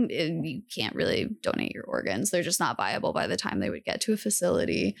at home, you can't really donate your organs. They're just not viable by the time they would get to a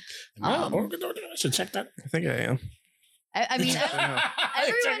facility. Organ donor? I should check that. I think I am. I mean,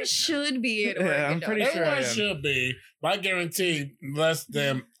 everyone should be an organ I'm pretty donor. sure I am. Everyone should be. But I guarantee less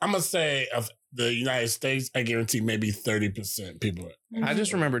than, I'm going to say of the United States, I guarantee maybe 30% people. I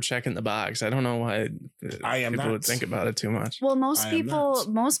just remember checking the box. I don't know why people would think about it too much. Well,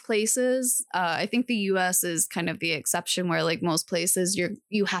 most places, I think the US is kind of the exception where like most places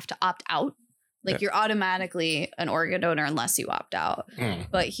you have to opt out. Like you're automatically an organ donor unless you opt out.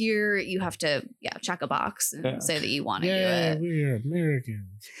 But here you have to check a box and say that you want to do it. We're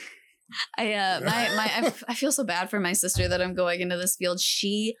Americans. I feel so bad for my sister that I'm going into this field.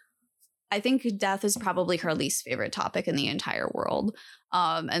 I think death is probably her least favorite topic in the entire world.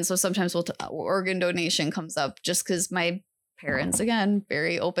 And so sometimes organ donation comes up just because my parents, again,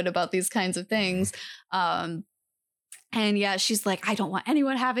 very open about these kinds of things. And yeah, she's like, I don't want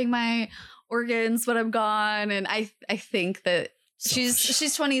anyone having my organs when I'm gone. And I think that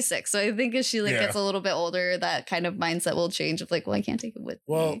she's 26. So I think as she gets a little bit older, that kind of mindset will change of like, well, I can't take it with me.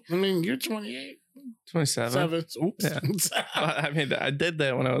 Well, I mean, you're 28. 27. Oops. Yeah. I mean, I did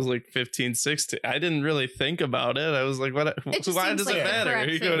that when I was like 15, 16. I didn't really think about it. I was like, why does it matter?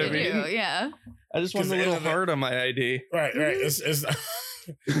 You know what I mean? Yeah. I just want a little heart on my ID. Right. It's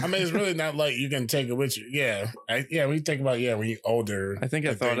I mean, it's really not like you can take it with you. Yeah. When you think about, when you're older. I think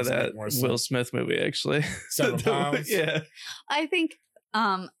I thought of that Will Smith movie, actually. 7 pounds? Yeah. I think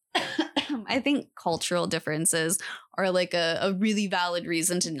I think cultural differences are like a really valid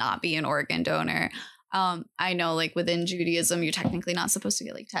reason to not be an organ donor. I know like within Judaism, you're technically not supposed to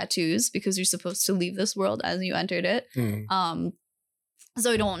get like tattoos because you're supposed to leave this world as you entered it. So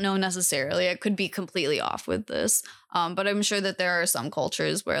I don't know necessarily. I could be completely off with this. But I'm sure that there are some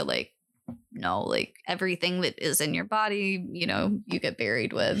cultures where like, no, like everything that is in your body, you get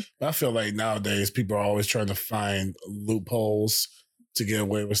buried with. I feel like nowadays people are always trying to find loopholes to get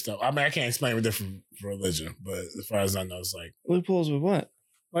away with stuff. I mean, I can't explain it different religion, but as far as I know, it's like loopholes with what?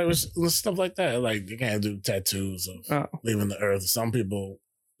 Like with stuff like that. Like you can't do tattoos of leaving the earth. Some people,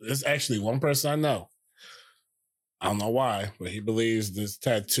 there's actually one person I know. I don't know why, but he believes this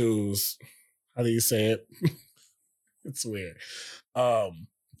tattoos. How do you say it? It's weird.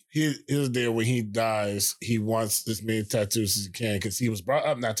 His deal when he dies, he wants as many tattoos as he can because he was brought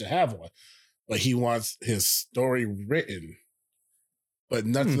up not to have one, but he wants his story written. But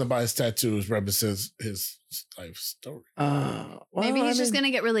nothing about his tattoos represents his life story. Maybe he's just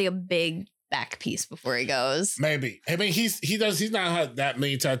gonna get really a big back piece before he goes. Maybe. I mean, he's not had that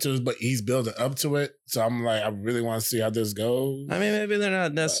many tattoos, but he's building up to it. So I'm like, I really want to see how this goes. I mean, maybe they're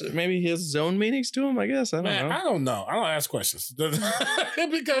not necessarily. Maybe he has his own meanings to him. I guess I don't know. I don't ask questions because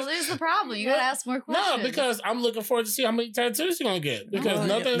there's the problem. You gotta ask more questions. No, because I'm looking forward to see how many tattoos you're gonna get. Because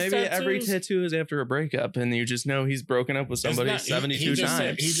maybe tattoos, every tattoo is after a breakup, and you just know he's broken up with somebody 72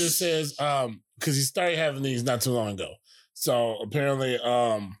 times. He just says because he started having these not too long ago. So apparently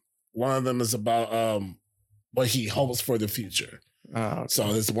one of them is about what he hopes for the future. Okay. So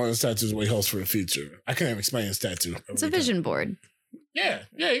it's one of his tattoos what he hopes for the future. I can't even explain his tattoo. It's a vision board. Yeah,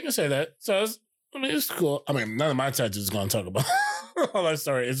 you can say that. So it's cool. I mean, none of my tattoos is going to talk about all that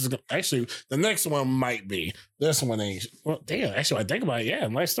story. It's just actually the next one might be. This one ain't. Well, damn. Actually, I think about it. Yeah,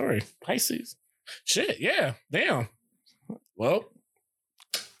 nice story. Pisces. Shit. Yeah. Damn. Well.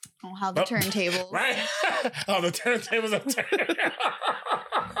 Oh, how the turntables. Right. Oh, the turntables are turning.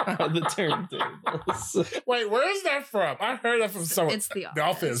 The turntables. Wait, where is that from? I heard that from someone. It's The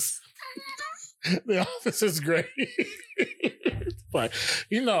Office. The Office is great. But,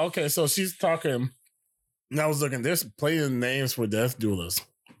 okay, so she's talking. And I was looking, there's plenty of names for death doulas.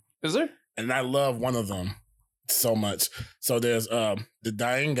 Is there? And I love one of them so much. So there's the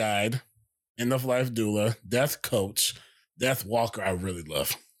Dying Guide, End of Life Doula, Death Coach, Death Walker, I really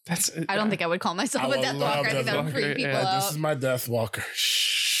love. I don't think I would call myself a death walker. I think that would freak people out. This is my death walker.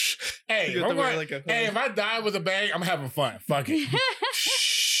 Shh. Hey, You have to wear like a hood. if I die with a bang, I'm having fun. Fuck it.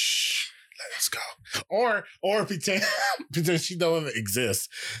 Shh. Let's go. Or pretend she don't even exist.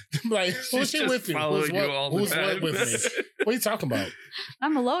 Like, who's she just with you? following you all the Who's time. with me? What are you talking about?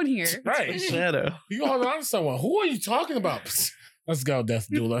 I'm alone here. Right. Shadow. You hold on to someone. Who are you talking about? Let's go, Death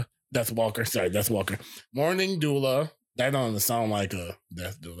Doula. Death Walker. Sorry, Death Walker. Morning Doula. That doesn't sound like a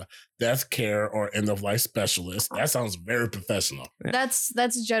death doula. Death care or end of life specialist. That sounds very professional. That's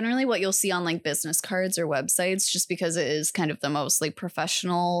generally what you'll see on like business cards or websites, just because it is kind of the most like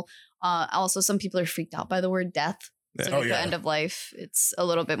professional. Also, some people are freaked out by the word death. So Oh, like yeah. the end of life, it's a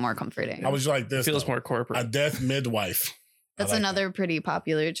little bit more comforting. I was like this. Feels though. more corporate. A death midwife. I That's like another pretty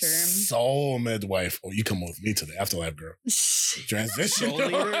popular that. term. Soul midwife. Oh, you come with me to the afterlife, girl. Transition. Soul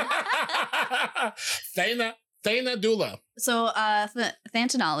eater? Thana Doula. So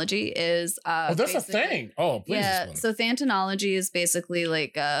Thanatonology is Oh, that's a basically- thing. Oh, please. Yeah, explain. so Thanatonology is basically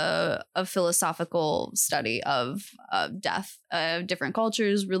like a philosophical study of death, different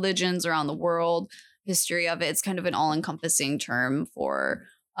cultures, religions around the world, history of it. It's kind of an all-encompassing term for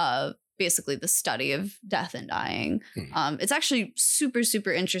basically the study of death and dying. It's actually super,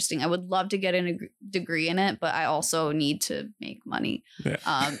 super interesting. I would love to get a degree in it, but I also need to make money.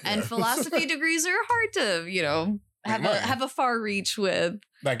 Yeah. And philosophy degrees are hard to, Make money. have a far reach with.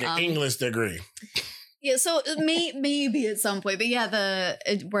 Like an English degree. Yeah, so maybe at some point, but yeah,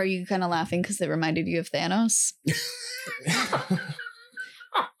 were you kind of laughing because it reminded you of Thanos?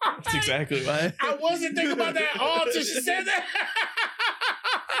 That's exactly why. I wasn't thinking about that at all until she said that.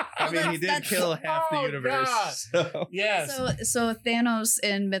 I mean, he did kill half the Oh, universe. God. So. Yes. So Thanos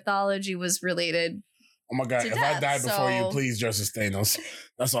in mythology was related. Oh my God. to If I death, die before you, so- please dress as Thanos.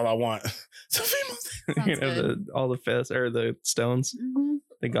 That's all I want. So You Sounds know, good. all the fists or the stones,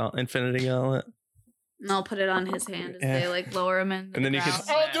 the Infinity Gauntlet. And I'll put it on his hand as Yeah. they like lower him in. And then you can ground.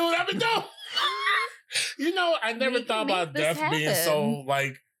 Oh, dude, that'd be dope. I never We thought can about make this death being so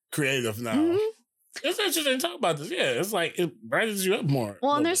like creative now. Mhm. It's interesting to talk about this. Yeah, it's like it brightens you up more.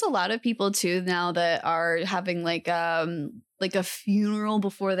 Well, and a there's little a lot of people too now that are having like a funeral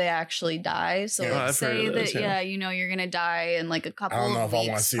before they actually die. So Yeah. like, Oh, I've heard say of that those, yeah. you're gonna die in like a couple don't know of if I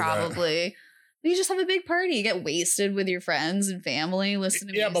wanna weeks see that. probably. You just have a big party. You get wasted with your friends and family, listen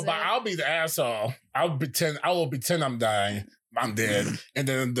to yeah, music. but I'll be the asshole. I will pretend I'm dying. I'm dead. And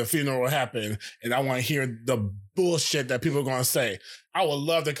then the funeral will happen. And I want to hear the bullshit that people are going to say. I would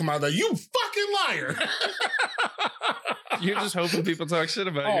love to come out there. You fucking liar. You're just hoping people talk shit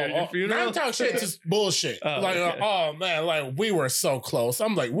about you at your funeral. Not talk shit, just bullshit. Oh, like, okay. oh man, like we were so close.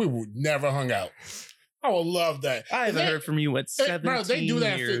 I'm like, we would never hung out. I would love that. I haven't heard from you in 17 Bro, they do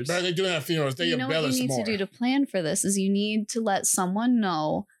that. years. Bro, they do that at funerals. They you know what you embellish need more. to do to plan for this is you need to let someone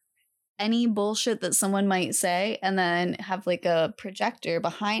know any bullshit that someone might say and then have like a projector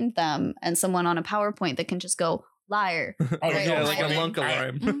behind them and someone on a PowerPoint that can just go liar. Oh, Right, yeah, no, like a funny. lunk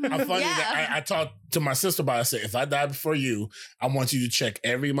alarm. I'm funny Yeah. that I talked to my sister about it. I said, if I die before you, I want you to check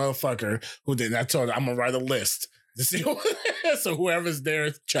every motherfucker who did. And I told her I'm gonna write a list to see so whoever's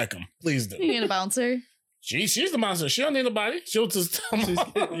there, check them. Please do. You need a bouncer. She's the monster. She don't need nobody. She'll just tell me.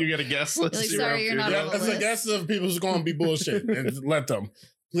 You get a guest list. Like, your sorry, own you're not funeral. on Yeah, the it's a list. guess of people who's going to be bullshit and let them.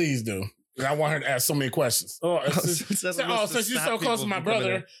 Please do. And I want her to ask so many questions. Since you're so close to my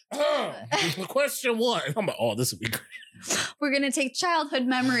brother, question one. I'm like, oh, this would be great. We're gonna take childhood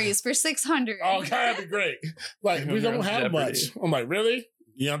memories for 600. Oh, God, that'd be great. Like, we don't have much. I'm like, really?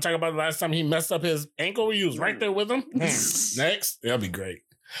 You don't talk about the last time he messed up his ankle? You was right there with him? Next. That'll be great.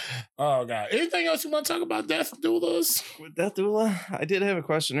 Oh, God. Anything else you want to talk about death doulas? With Death Doula, I did have a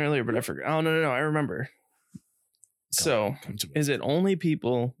question earlier, but I forgot. Oh, no, I remember. So, Come to me. is it only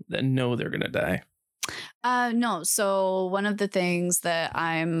people that know they're going to die? No. So one of the things that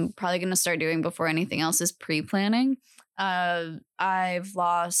I'm probably going to start doing before anything else is pre-planning. I've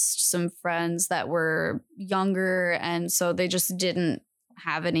lost some friends that were younger, and so they just didn't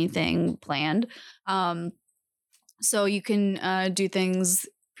have anything planned. So you can do things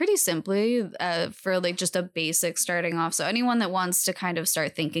pretty simply for like just a basic starting off. So anyone that wants to kind of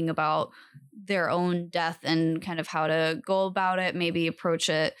start thinking about their own death and kind of how to go about it, maybe approach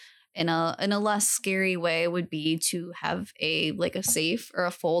it in a less scary way, would be to have a safe or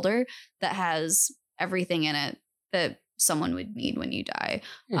a folder that has everything in it that someone would need when you die.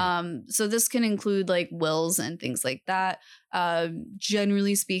 So this can include like wills and things like that.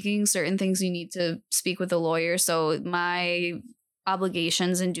 Generally speaking, certain things you need to speak with a lawyer. So my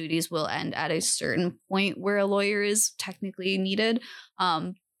obligations and duties will end at a certain point where a lawyer is technically needed.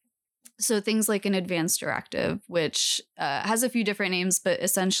 So things like an advance directive, which has a few different names, but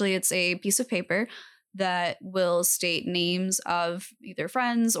essentially it's a piece of paper that will state names of either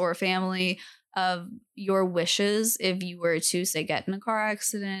friends or family of your wishes if you were to, say, get in a car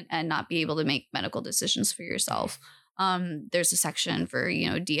accident and not be able to make medical decisions for yourself. There's a section for,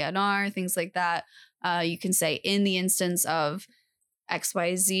 DNR, things like that. You can say, in the instance of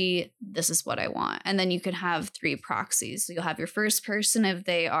XYZ, this is what I want. And then you can have 3 proxies. So you'll have your first person if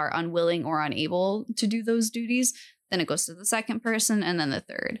they are unwilling or unable to do those duties. Then it goes to the second person and then the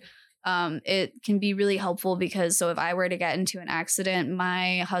third. It can be really helpful because if I were to get into an accident,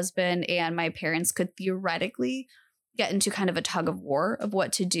 my husband and my parents could theoretically get into kind of a tug of war of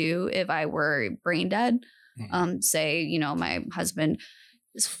what to do if I were brain dead. Say, my husband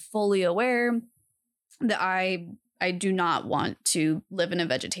is fully aware that I do not want to live in a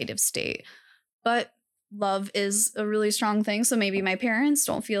vegetative state, but love is a really strong thing. So maybe my parents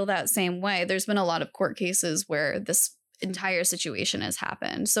don't feel that same way. There's been a lot of court cases where this entire situation has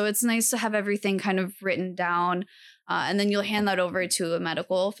happened. So it's nice to have everything kind of written down. And then you'll hand that over to a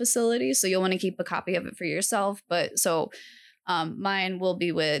medical facility. So you'll want to keep a copy of it for yourself. But mine will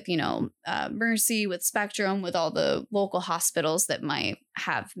be with, Mercy, with Spectrum, with all the local hospitals that might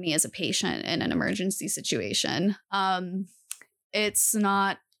have me as a patient in an emergency situation. It's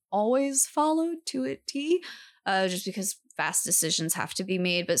not always followed to a T, just because fast decisions have to be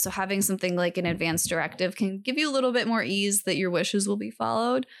made. But so having something like an advance directive can give you a little bit more ease that your wishes will be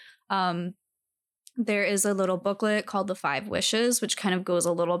followed. There is a little booklet called The 5 Wishes, which kind of goes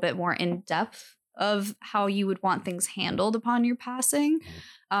a little bit more in depth of how you would want things handled upon your passing.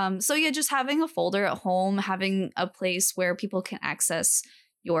 Just having a folder at home, having a place where people can access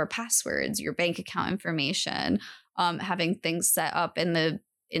your passwords, your bank account information, having things set up in the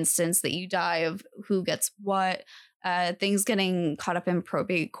instance that you die of who gets what. Things getting caught up in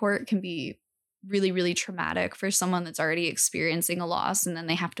probate court can be really, really traumatic for someone that's already experiencing a loss, and then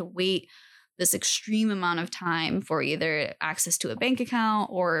they have to wait this extreme amount of time for either access to a bank account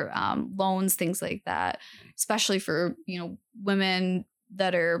or loans, things like that, especially for, women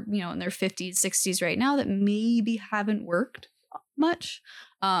that are, in their 50s, 60s right now that maybe haven't worked much.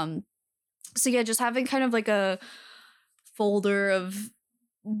 Just having kind of like a folder of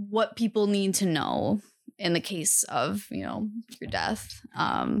what people need to know in the case of, your death,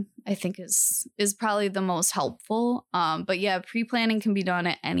 I think is probably the most helpful. Pre-planning can be done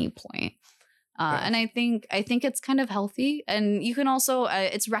at any point. And I think it's kind of healthy. And you can also,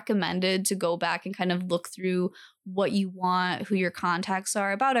 it's recommended to go back and kind of look through what you want, who your contacts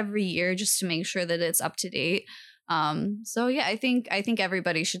are about every year, just to make sure that it's up to date. I think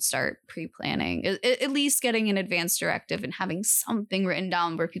everybody should start pre-planning, at least getting an advance directive and having something written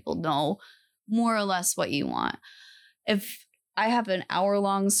down where people know more or less what you want. If I have an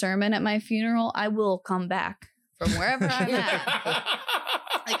hour-long sermon at my funeral, I will come back from wherever I'm at.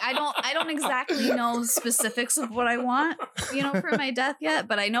 I don't exactly know specifics of what I want, for my death yet,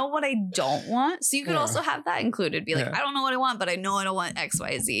 but I know what I don't want. So you could also have that included. Be like, I don't know what I want, but I know I don't want X,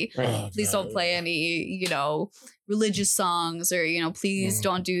 Y, Z. Please don't play any, religious songs, or, please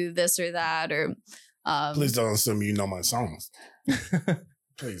don't do this or that, or please don't assume you know my songs.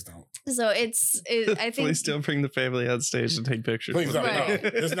 Please don't. So I think please don't bring the family on stage to take pictures. Please don't. Right. No.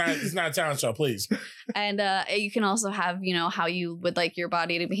 It's not a talent show, please. And you can also have, how you would like your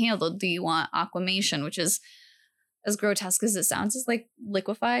body to be handled. Do you want aquamation, which is, as grotesque as it sounds, is like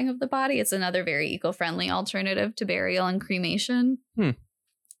liquefying of the body. It's another very eco-friendly alternative to burial and cremation.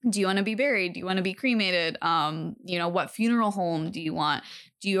 Do you want to be buried? Do you want to be cremated? What funeral home do you want?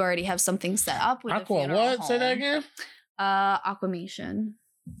 Do you already have something set up with a funeral what? home? Say that again? Aquamation.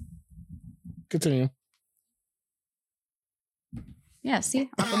 Continue. Yeah, see?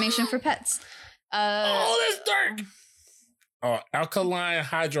 Aquamation for pets. That's dark. Alkaline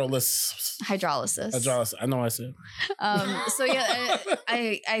hydrolysis. Hydrolysis. I know I said.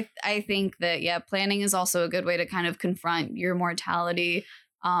 I think that, planning is also a good way to kind of confront your mortality.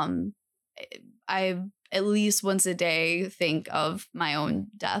 I at least once a day think of my own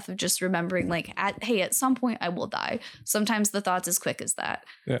death, of just remembering at some point I will die. Sometimes the thought's as quick as that.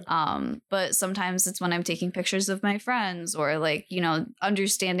 Yeah. But sometimes it's when I'm taking pictures of my friends, or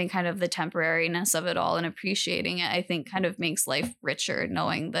understanding kind of the temporariness of it all and appreciating it, I think kind of makes life richer,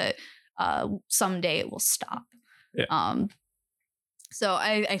 knowing that someday it will stop. Yeah. So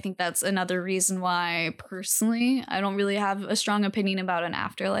I think that's another reason why personally I don't really have a strong opinion about an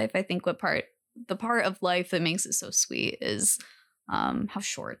afterlife. I think the part of life that makes it so sweet is how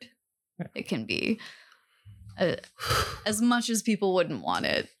short it can be, as much as people wouldn't want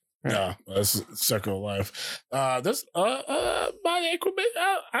it. Yeah, that's a circle of life. This body equipment,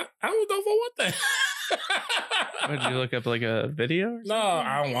 I don't know if I want that. Did you look up like a video? No,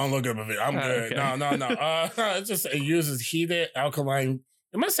 I don't want to look up a video. I'm good. Okay. No. It uses heated alkaline.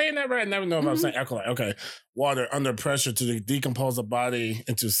 Am I saying that right? I never know if I'm saying alkaline. Okay. Water under pressure to decompose the body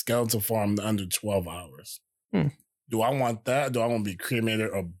into skeletal form under 12 hours. Do I want that? Do I want to be cremated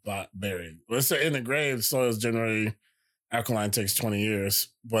or buried? Let's say in the grave, soil is generally alkaline, takes 20 years.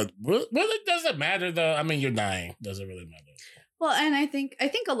 But really, does it matter though? I mean, you're dying. Does it really matter? Well, and I think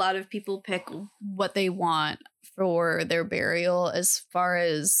a lot of people pick what they want for their burial as far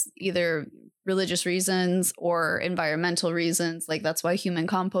as either religious reasons or environmental reasons. Like that's why human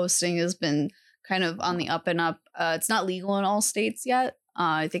composting has been kind of on the up and up. It's not legal in all states yet.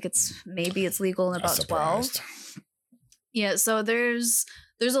 I think it's legal in about 12. Yeah, so there's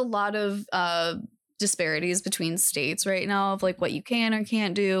a lot of disparities between states right now of like what you can or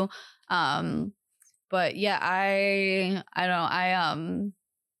can't do. But yeah, I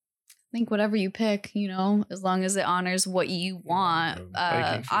think whatever you pick, as long as it honors what you want.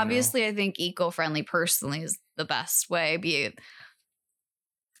 Obviously, I think eco-friendly personally is the best way, be it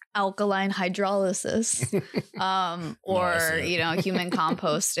alkaline hydrolysis or human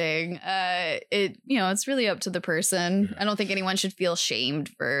composting. It's really up to the person. I don't think anyone should feel shamed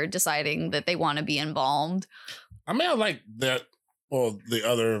for deciding that they want to be embalmed. I mean, I like that. Well, the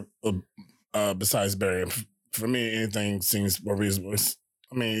other besides burying, for me, anything seems more reasonable. It's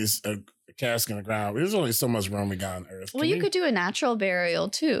a cask in the ground. There's only so much room we got on Earth. Well, you could do a natural burial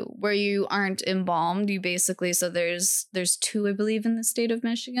too, where you aren't embalmed. You basically, so there's two, I believe, in the state of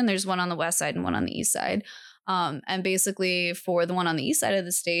Michigan. There's one on the west side and one on the east side. And basically, for the one on the east side of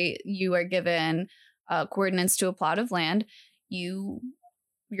the state, you are given coordinates to a plot of land.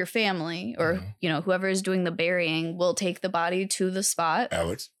 Your family, or whoever is doing the burying, will take the body to the spot.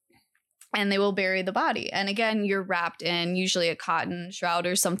 Alex. And they will bury the body. And again, you're wrapped in usually a cotton shroud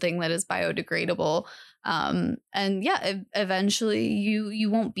or something that is biodegradable. And yeah, eventually you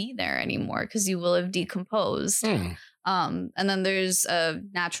won't be there anymore because you will have decomposed. And then there's a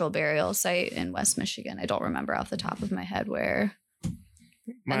natural burial site in West Michigan. I don't remember off the top of my head where.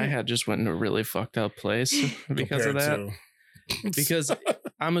 My head just went into a really fucked up place because of that. Because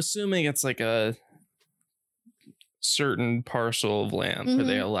I'm assuming it's like a certain parcel of land where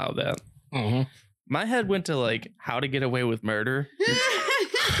they allow that. My head went to like How to Get Away with Murder.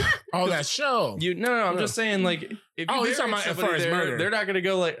 Oh, that show. I'm just saying, like, if you talking about somebody there, murder, they're not gonna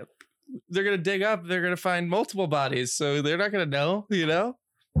go like, they're gonna dig up, they're gonna find multiple bodies, so they're not gonna know,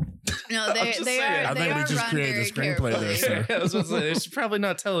 No, they are. I think they just created the screenplay there, sir. I was gonna say, they should probably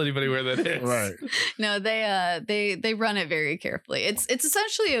not tell anybody where that is. Right. No, they run it very carefully. It's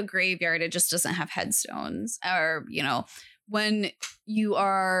essentially a graveyard. It just doesn't have headstones, or when you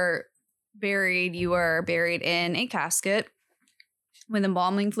are buried in a casket with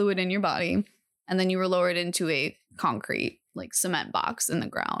embalming fluid in your body, and then you were lowered into a concrete like cement box in the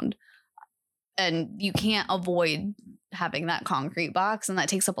ground, and you can't avoid having that concrete box, and that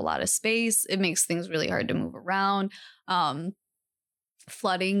takes up a lot of space. It makes things really hard to move around.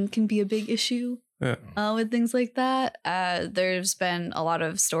 Flooding can be a big issue with things like that. There's been a lot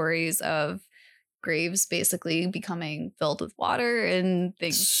of stories of graves basically becoming filled with water and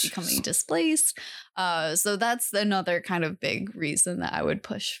things becoming displaced. So that's another kind of big reason that I would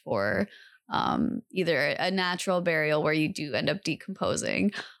push for either a natural burial where you do end up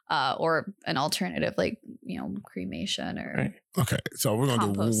decomposing, or an alternative like cremation or okay. So we're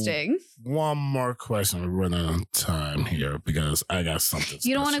gonna composting. Do one more question. We're running on time here because I got something.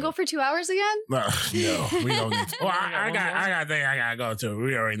 You don't want to go for 2 hours again? No, we don't need to. Well, I got a thing I gotta go to.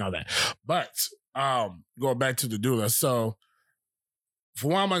 We already know that. But going back to the doula. So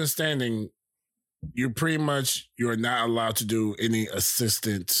from what I'm understanding, you're not allowed to do any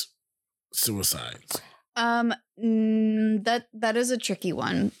assisted suicides. That is a tricky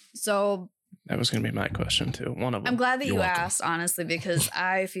one. So that was going to be my question too. One of them. I'm glad that you asked, honestly, because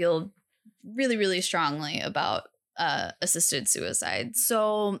I feel really, really strongly about assisted suicide.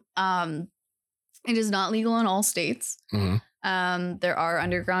 So it is not legal in all states. There are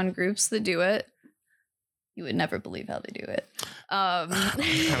underground groups that do it. You would never believe how they do it.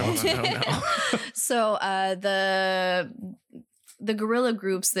 So the guerrilla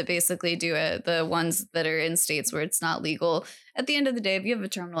groups that basically do it, the ones that are in states where it's not legal, at the end of the day, if you have a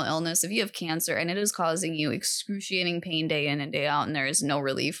terminal illness, if you have cancer and it is causing you excruciating pain day in and day out and there is no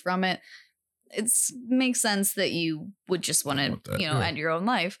relief from it, it makes sense that you would just want to, end your own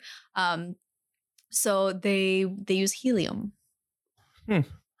life. So they use helium.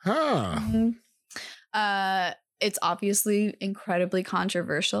 It's obviously incredibly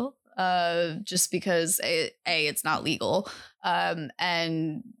controversial. Just because it's not legal,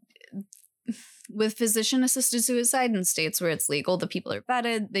 and with physician assisted suicide in states where it's legal, the people are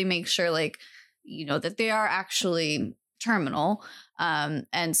vetted. They make sure like, you know, that they are actually terminal.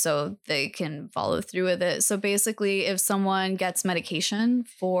 And so they can follow through with it. So basically, if someone gets medication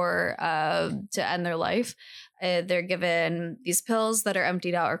for to end their life, they're given these pills that are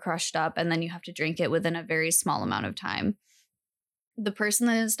emptied out or crushed up, and then you have to drink it within a very small amount of time. The person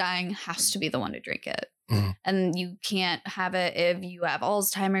that is dying has to be the one to drink it. Mm-hmm. And you can't have it if you have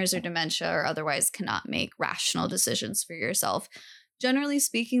Alzheimer's or dementia or otherwise cannot make rational decisions for yourself. Generally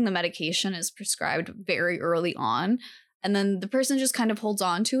speaking, the medication is prescribed very early on. And then the person just kind of holds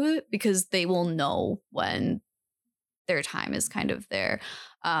on to it because they will know when their time is kind of there.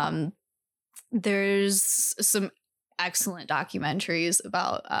 There's some excellent documentaries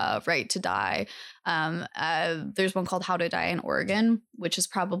about Right to Die. There's one called How to Die in Oregon, which is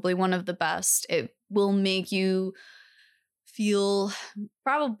probably one of the best. It will make you feel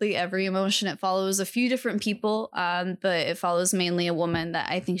probably every emotion. It follows a few different people, but it follows mainly a woman that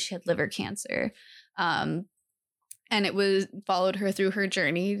I think she had liver cancer. And it was followed her through her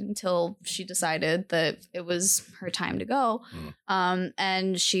journey until she decided that it was her time to go.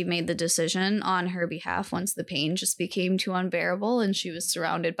 And she made the decision on her behalf once the pain just became too unbearable and she was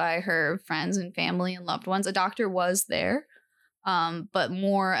surrounded by her friends and family and loved ones. A doctor was there, but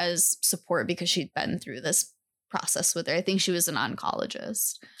more as support because she'd been through this process with her. I think she was an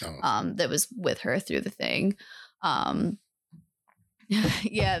oncologist that was with her through the thing.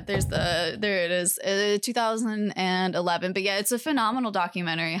 Yeah, there it is, 2011. But yeah, it's a phenomenal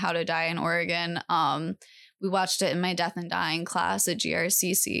documentary, How to Die in Oregon. We watched it in my death and dying class at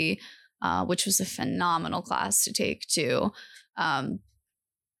GRCC, which was a phenomenal class to take too.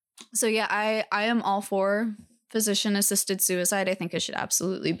 So yeah, I am all for physician assisted suicide. I think it should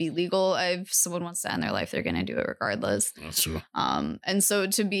absolutely be legal. If someone wants to end their life, they're going to do it regardless. That's true. And so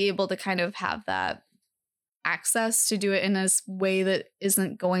to be able to kind of have that access to do it in a way that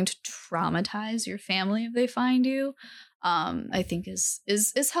isn't going to traumatize your family if they find you, I think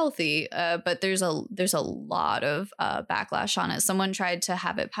is healthy. But there's a lot of backlash on it. Someone tried to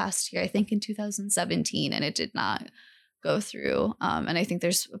have it passed here, I think in 2017, and it did not go through. And I think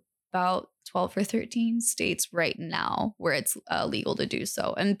there's about 12 or 13 states right now where it's legal to do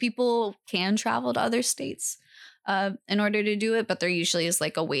so. And people can travel to other states in order to do it, but there usually is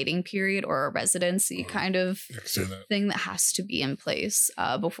like a waiting period or a residency kind of thing that has to be in place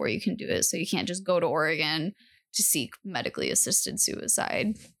before you can do it. So you can't just go to Oregon to seek medically assisted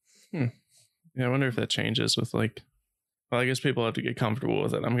suicide. Yeah, I wonder if that changes with like, well, I guess people have to get comfortable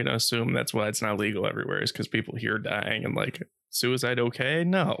with it. I'm going to assume that's why it's not legal everywhere, is because people hear dying and like, suicide okay?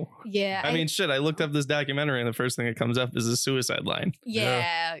 No. Yeah. I mean, shit, I looked up this documentary and the first thing that comes up is a suicide line.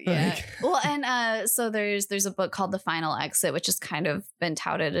 Yeah. Well, and so there's a book called The Final Exit, which has kind of been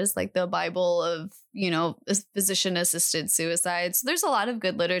touted as like the Bible of, you know, physician assisted suicide. So there's a lot of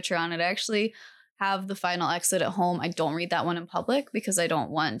good literature on it. I actually have The Final Exit at home. I don't read that one in public because I don't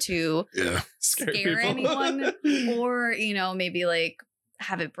want to scare anyone or, you know, maybe like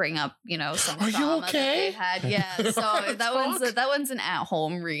have it bring up, you know, some trauma that they had. Yeah. So that one's an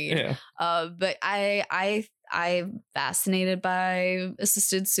at-home read. Yeah. But I'm fascinated by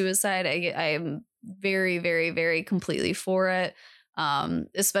assisted suicide. I'm very, very, very completely for it.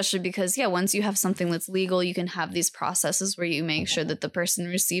 Especially because, yeah, once you have something that's legal, you can have these processes where you make sure that the person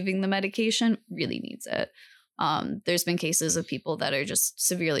receiving the medication really needs it. There's been cases of people that are just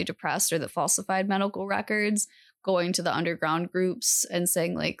severely depressed or that falsified medical records, going to the underground groups and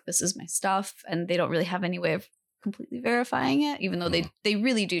saying like, this is my stuff. And they don't really have any way of completely verifying it, even though they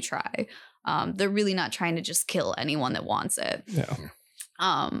really do try. They're really not trying to just kill anyone that wants it. Yeah.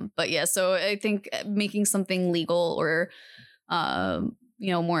 But yeah, so I think making something legal or,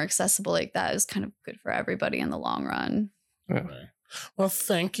 you know, more accessible like that is kind of good for everybody in the long run. Yeah. Well,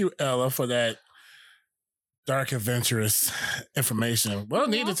 thank you, Ella, for that dark, adventurous information. Well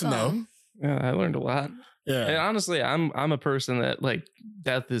needed to know. Yeah, I learned a lot. Yeah. And honestly, I'm a person that like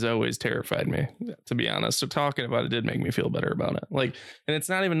death has always terrified me, to be honest. So talking about it did make me feel better about it. Like, and it's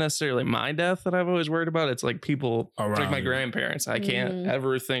not even necessarily my death that I've always worried about. It's like people, it's like my grandparents. I can't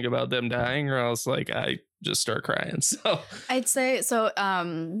ever think about them dying or else like I just start crying. So I'd say so.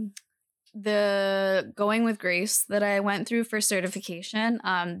 The Going with Grace that I went through for certification,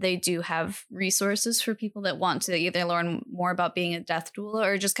 they do have resources for people that want to either learn more about being a death doula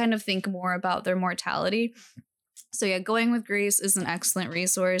or just kind of think more about their mortality. So yeah, Going with Grace is an excellent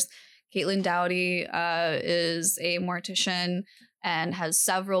resource. Caitlin Dowdy is a mortician and has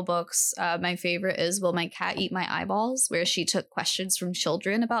several books. My favorite is Will My Cat Eat My Eyeballs, where she took questions from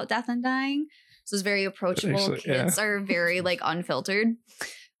children about death and dying. So it's very approachable. Kids are very like unfiltered.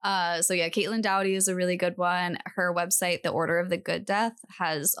 So yeah, Caitlin Doughty is a really good one. Her website, The Order of the Good Death,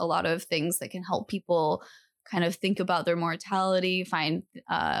 has a lot of things that can help people kind of think about their mortality, find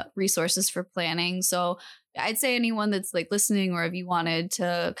resources for planning. So I'd say anyone that's like listening, or if you wanted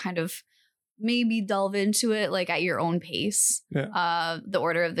to kind of maybe delve into it like at your own pace, The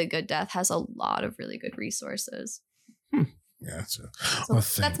Order of the Good Death has a lot of really good resources. Gotcha.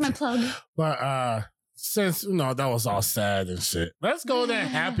 So that's my plug. But since that was all sad and shit, let's go to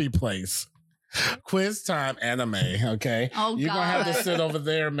Happy Place. Quiz time anime, okay? Oh, You're gonna have to sit over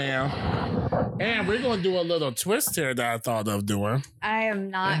there, ma'am. And we're gonna do a little twist here that I thought of doing. I am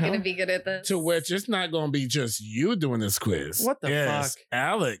not gonna be good at this. To which it's not gonna be just you doing this quiz. What the fuck?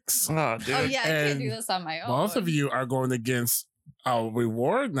 Alex. Oh, dude. Oh yeah, I can't do this on my own. Both of you are going against a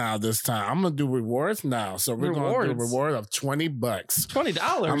reward now this time. I'm gonna do rewards now. So we're gonna do a reward of $20. $20.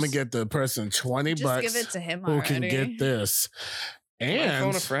 I'm gonna get the person $20 Just give it to him who already. can get this. Can I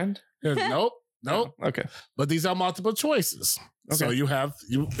phone a friend? Nope. Oh, okay. But these are multiple choices. Okay. So you have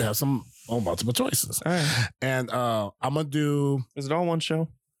some multiple choices. All right. And I'm gonna do Is it all one show?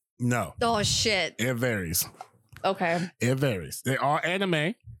 no. Oh shit. It varies. Okay. It varies. They are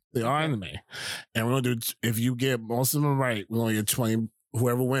anime. They are anime. And we're gonna do if you get most of them right, we're gonna get 20.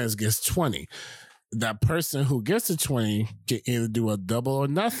 Whoever wins gets 20. That person who gets the 20 can either do a double or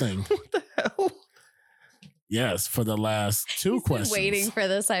nothing. What the hell? Yes, for the last two He's been questions. waiting for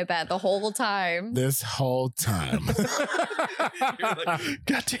this, I bet, the whole time. This whole time. You're like,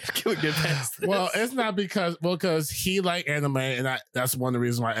 God damn, can we get past this? Well, it's not because he liked anime, and that's one of the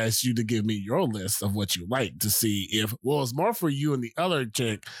reasons why I asked you to give me your list of what you like to see if it's more for you and the other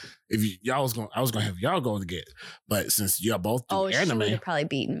chick. If I was gonna have y'all go to get, but since y'all both do She would anime, have probably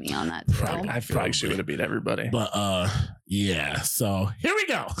beaten me on that too. Probably. I feel like she would have beat everybody. but yeah. So here we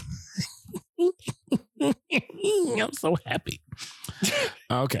go. I'm so happy.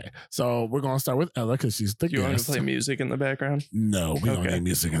 Okay, so we're gonna start with Ella because she's the Do you want guest. to play music in the background? No, we don't Okay. need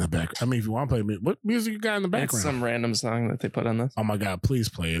music in the background. I mean, if you want to play music, what music you got in the background? It's some random song that they put on this. Oh my God, please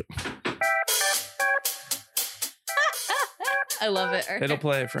play it. I love it. It'll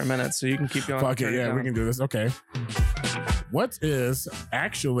play for a minute, so you can keep going. Fuck it, Turn yeah, down. we can do this. Okay. What is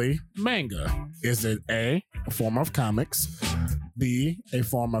actually manga? Is it A, a form of comics, B, a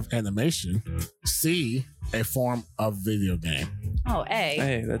form of animation, C, a form of video game? Oh, A.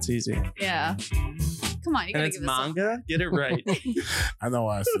 Hey, that's easy. Yeah. Come on, you And gotta it's give us some. manga. Get it right. I know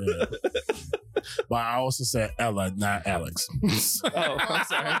what I said. But I also said Ella, not Alex. Oh, I'm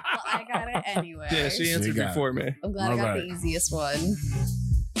sorry. Well, I got it anyway. Yeah, she answered got it. before me. I'm glad I got Alright. the easiest one.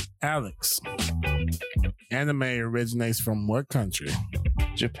 Alex, anime originates from what country?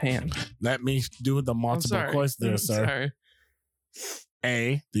 Japan. Let me do the I'm multiple sorry. choice there, I'm sir. Sorry.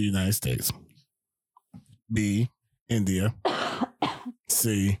 A, the United States. B, India.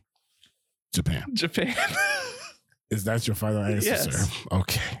 C, Japan. Japan. Is that your final answer, Yes. sir?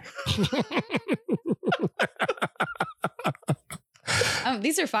 Okay.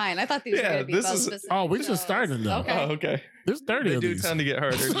 These are fine. I thought these were Yeah, going to be this fun is- specific Oh, we just shows. started though. Okay. Oh, okay. There's 30 They of do these. tend to get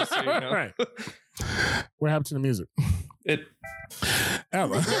harder. Just so you know. Right. What happened to the music? It.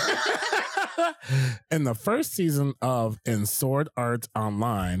 Ella. In the first season of In Sword Art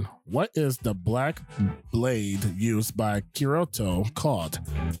Online, what is the black blade used by Kirito called?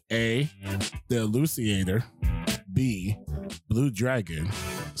 A, the Elucidator. B, Blue Dragon.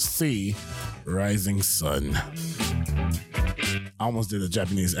 C, Rising Sun. I almost did a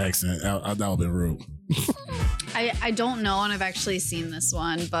Japanese accent. That would have been rude. I don't know, and I've actually seen this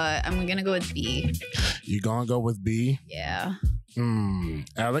one, but I'm going to go with B. You gonna go with B? Yeah.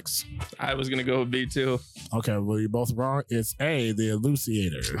 Alex? I was gonna go with B too. Okay, well, you're both wrong. It's A, the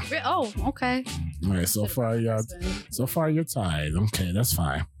Elucidator. Oh, okay. All right, so far you're tied. Okay, that's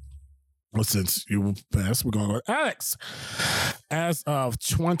fine. Well, since you passed, we're gonna go with Alex. As of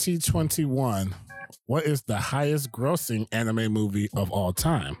 2021, what is the highest grossing anime movie of all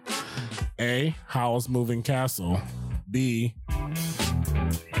time? A, Howl's Moving Castle. B,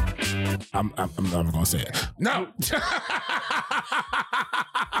 I'm never gonna say it. No.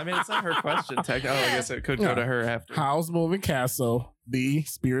 I mean, it's not her question. Oh, I guess it could go to her after. Howl's Moving Castle. B,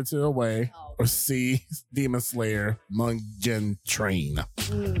 Spirited Away. Oh. Or C, Demon Slayer, Mugen Train.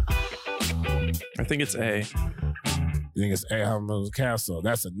 I think it's A. You think it's A, Howl's Moving Castle?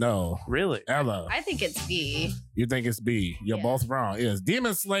 That's a no. Really? Ella, I think it's B. you think it's B. You're Yeah. both wrong. It's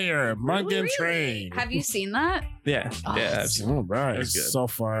Demon Slayer, Mugen Really? Train. Have you seen that? Yeah. Oh, Yeah. it's I've seen- All right. That's good. So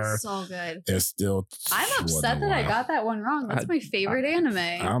far, So good. it's still. I'm upset that I got that one wrong. That's my favorite anime.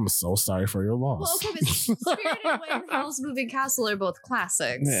 I'm so sorry for your loss. Well, okay, but Spirited Away and Howl's Moving Castle are both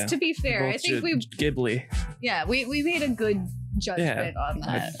classics. Yeah. To be fair, I Both think we Ghibli. made a good judgment on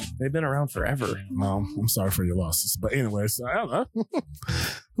that. They've been around forever. Well, I'm sorry for your losses. But anyway, so Ella,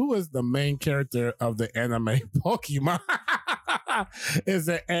 who is the main character of the anime Pokemon? Is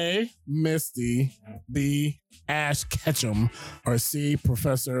it A, Misty, B, Ash Ketchum, or C,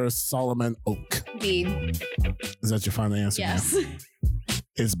 Professor Solomon Oak? B. Is that your final answer? Yes. Now?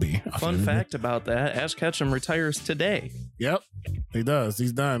 It's B. Fun fact about that: Ash Ketchum retires today. Yep, he does.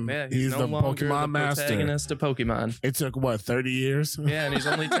 He's done. Yeah, he's no the longer Pokemon the master. protagonist of Pokemon. It took what, 30 years? Yeah, and he's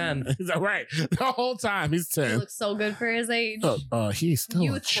only 10. Is that right? The whole time he's He 10. looks so good for his age. He's still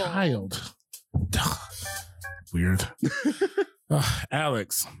Youthful. a child. Weird.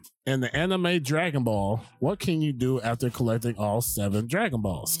 Alex, in the anime Dragon Ball, what can you do after collecting all 7 Dragon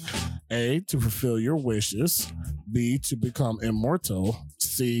Balls? A, to fulfill your wishes. B, to become immortal.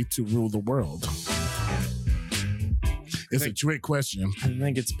 C, to rule the world. It's a trick question. I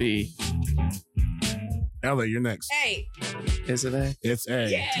think it's B. Ella, you're next. Hey. Is it A? It's A.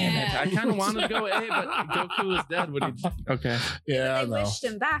 Yeah. Damn it! I kind of wanted to go A, but Goku was dead when he. Okay. Yeah, I They know. wished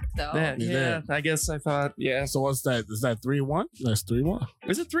him back though. Yeah, You yeah. I guess I thought. Yeah. So what's that? Is that 3-1? That's 3-1.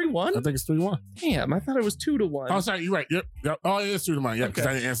 Is it I 3-1? think it's 3-1. Damn! I thought it was 2-1. Oh, sorry, you're right. Yep. Oh, it is 2-1. Yeah, because Okay.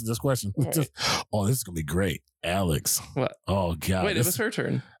 I didn't answer this question. All right. This is gonna be great, Alex. What? Oh God. Wait, it this- was her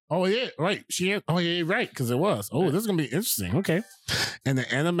turn. Oh yeah, right. Oh yeah, right. Because it was. Oh, this is gonna be interesting. Okay. In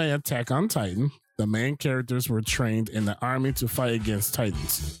the anime Attack on Titan, the main characters were trained in the army to fight against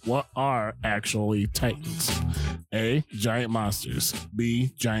Titans. What are actually Titans? A, giant monsters.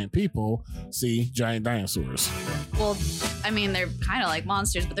 B, giant people. C, giant dinosaurs. Well, I mean, they're kind of like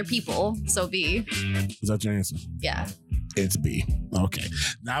monsters, but they're people. So B. Is that your answer? Yeah. It's B. Okay.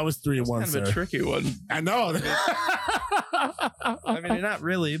 Now it's 3-1, Kind of sir. a tricky one. I know. I mean, not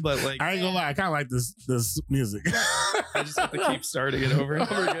really, but like I ain't gonna lie. I kind of like this music. I just have to keep starting it over and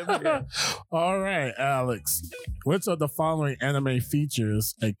over again. But yeah. All right, Alex. Which of the following anime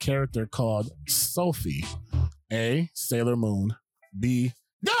features a character called Sophie? A, Sailor Moon. B,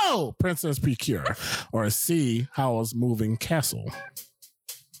 no, Princess Precure. Or C, Howl's Moving Castle.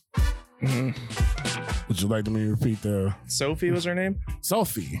 Mhm. Would you like me to repeat the Sophie was her name.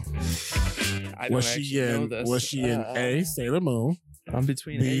 Sophie? I don't Was she actually know in? this. Was she in A, Sailor Moon? I'm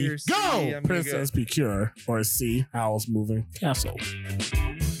between A B, or C. go, I'm gonna Princess Precure. Or C, Howl's Moving Castle.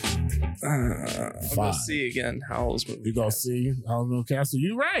 I'll go Five. C again. Howl's Moving You go Castle. see Howl's Moving Castle.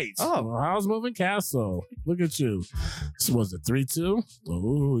 You right. Oh. Howl's Moving Castle. Look at you. So was it 3-2?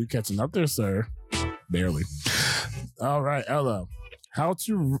 Oh, you catching up there, sir. Barely. All right, Ella. How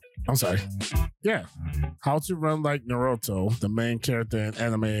to run like Naruto, the main character in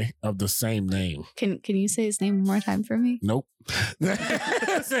anime of the same name. Can you say his name one more time for me? Nope.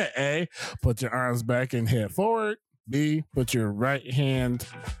 A, put your arms back and head forward. B, put your right hand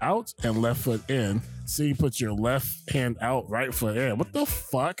out and left foot in. C, put your left hand out, right foot in. What the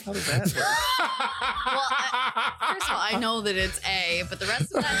fuck? How does that work? Well, first of all, I know that it's A, but the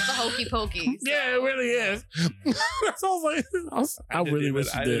rest of that's the hokey pokey. So. Yeah, it really is. That's all I was like. I really wish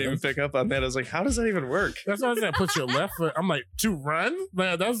you I didn't did. even pick up on that. I was like, how does that even work? That's what I said. Put your left foot. I'm like, to run?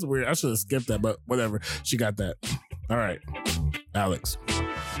 Man, that's weird. I should have skipped that, but whatever. She got that. All right. Alex.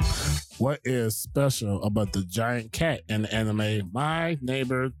 What is special about the giant cat in the anime My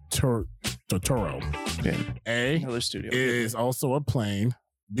Neighbor Totoro? Yeah. A, Another studio. it is also a plane.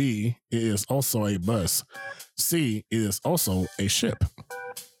 B, it is also a bus. C, it is also a ship.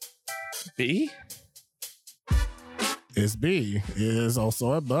 B? It's B. It is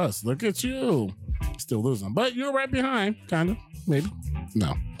also a bus. Look at you. Still losing. But you're right behind. Kind of. Maybe.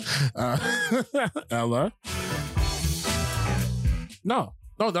 No. Ella. No,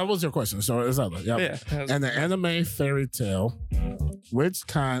 that was your question. So it's Ella. Yep. Yeah. And the anime fairy tale,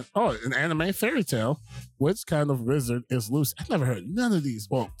 an anime fairy tale, which kind of wizard is Lucy? I've never heard none of these.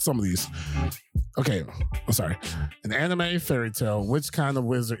 Well, some of these. Okay, I'm sorry. An anime fairy tale, which kind of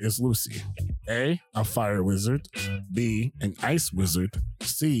wizard is Lucy? A, a fire wizard. B, an ice wizard.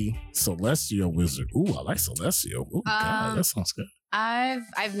 C, celestial wizard. Ooh, I like celestial. Ooh, God, that sounds good.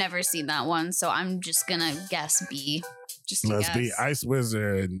 I've never seen that one, so I'm just gonna guess B. Just to Must guess. be ice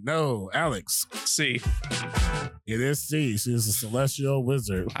wizard. No, Alex. C. It is C. She is a celestial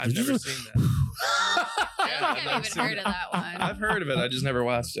wizard. I've Did you never just- seen that. I Yeah, don't I've think never I've even seen heard of that one. I've heard of it. I just never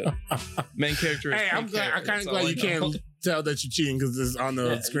watched it. Main character. Is Hey, I'm pink glad. hair, I'm kind that's of all glad I you know. can't tell that you're cheating because this on the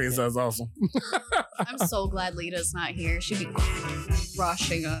Yeah, screen yeah. says awesome. I'm so glad Lita's not here. She'd be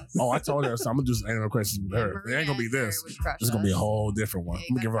crushing us. Oh, I told her, so I'm gonna do some anime questions with her. It ain't gonna be this. It's gonna be a whole different one. Yeah,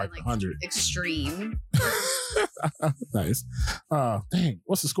 I'm gonna give her you like gotta 100. Extreme. Nice. Dang.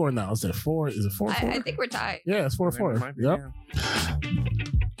 What's the score now? Is it 4? Is it 4-4? I think we're tied. Yeah, it's 4-4. Might be, Yep. yeah.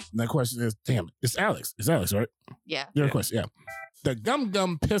 The question is, damn, it's Alex. It's Alex, right? Yeah. Your Yeah. question, yeah. The Gum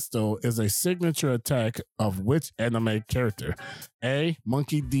Gum Pistol is a signature attack of which anime character? A.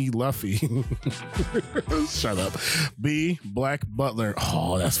 Monkey D. Luffy. Shut up. B. Black Butler.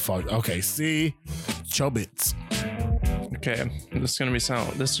 Oh, that's fucked. Okay. C. Chobits. Okay, this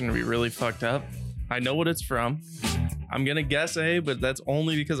is gonna be really fucked up. I know what it's from. I'm gonna guess A, but that's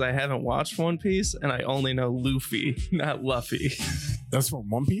only because I haven't watched One Piece and I only know Luffy, not Luffy. That's from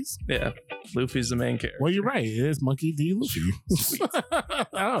One Piece? Yeah, Luffy's the main character. Well, you're right. It is Monkey D. Luffy.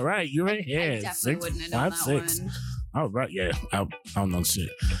 All right. You're right. I Yeah. definitely wouldn't have known that 6. one. All right. Yeah. I don't know shit.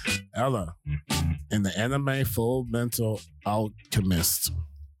 Ella, in the anime Full Metal Alchemist.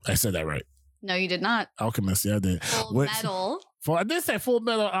 I said that right. No, you did not. Alchemist. Yeah, I did. Full Which- metal. I did say Full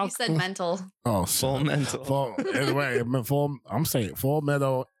Metal You Alchemist. said mental. Oh, Full mental. Full, anyway, I'm saying Full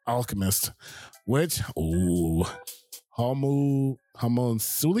Metal Alchemist. Which, Homuncule? Homuncule.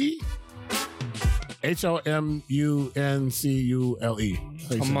 Homunculi.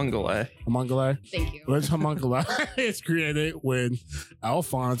 Homunculi? Thank you. Which homunculi is created when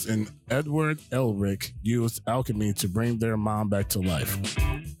Alphonse and Edward Elric used alchemy to bring their mom back to life?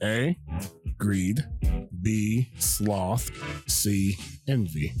 A. Greed. B. Sloth. C.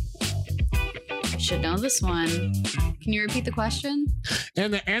 Envy. I should know this one. Can you repeat the question? In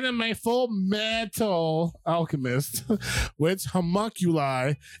the anime Full Metal Alchemist, which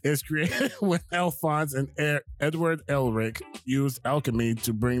homunculi is created when Alphonse and Edward Elric used alchemy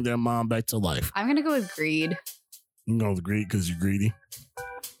to bring their mom back to life? I'm gonna go with greed. You know the greed because you're greedy.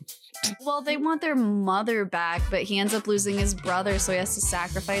 Well, they want their mother back, but he ends up losing his brother, so he has to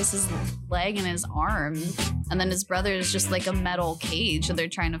sacrifice his leg and his arm. And then his brother is just like a metal cage, and they're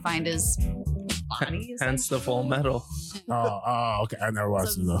trying to find his body. Hence the Full Metal. Oh, okay. I never watched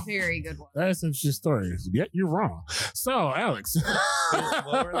It's it a though. very good one. That's an interesting story. Yet you're wrong. So, Alex,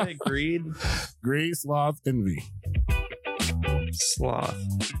 What were they? Greed? greed, sloth, envy. Sloth.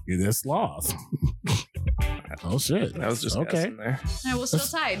 It is sloth. Oh shit. That was just okay. guessing there. No, we're still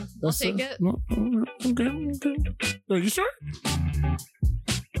tied. We'll take it. Okay. Are you sure?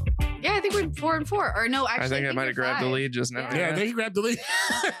 Yeah, I think we're 4-4. Or no, actually, I think I might we're have grabbed the 5. lead just now. Yeah. Yeah, then he grabbed the lead.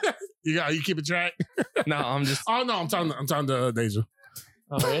 You keeping track? No, I'm just. Oh no, I'm talking to Deja.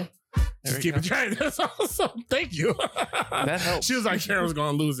 Oh, really? Just keeping track. That's awesome. Thank you. That helps. She was like, Carol's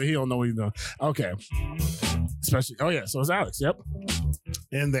gonna lose it. He don't know what he's doing. Okay. Especially, oh yeah, so it's Alex. Yep.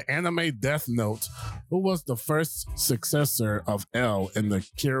 In the anime Death Note, who was the first successor of L in the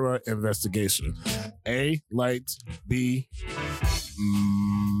Kira investigation? A. Light. B.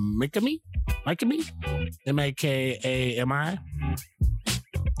 Mikami? Makami?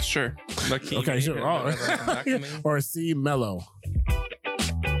 Sure. Lucky. Okay, sure. Oh. Or C. Mellow.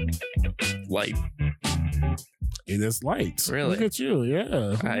 Light. It is Light. Really? Look at you.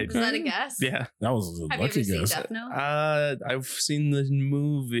 Yeah. Is that a guess? Yeah. That was a Have you lucky ever seen guess. Death Note? I've seen the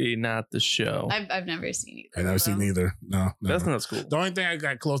movie, not the show. I've never seen either. I never of seen them. either. No. Death Never. Note's cool. The only thing I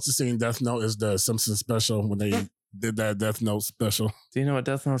got close to seeing Death Note is the Simpsons special when they did that Death Note special. Do you know what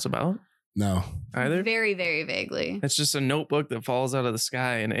Death Note's about? No. Either? Very, very vaguely. It's just a notebook that falls out of the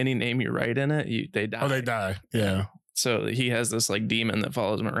sky, and any name you write in it, they die. Oh, they die. Yeah. So he has this like demon that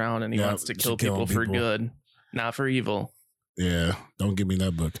follows him around, and he Yeah, wants to to kill kill people for people. good, not for evil. Yeah. Don't give me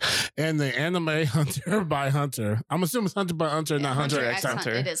that book. And the anime Hunter by Hunter. I'm assuming it's Hunter by Hunter, not Hunter X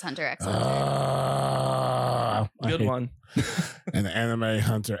Hunter. It is Hunter X Hunter. I Good hate- one. And the anime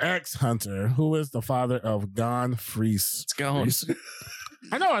Hunter X Hunter, who is the father of Gon Freeze. It's going.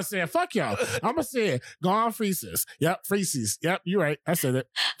 I know I said, fuck y'all. I'm going to say it. Gon Freezes. Yep, Freezes. Yep, you're right. I said it.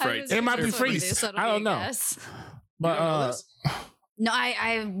 Right. It might be Freeze. I don't know. But No,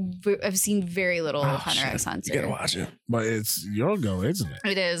 I've seen very little of Hunter X Hunter. You gotta watch it. but it's your go, isn't it?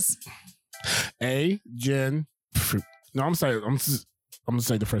 It is. A. Jen. No, I'm sorry. I'm gonna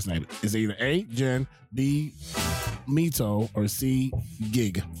say the first name. Is either A. Jen, B. Mito, or C.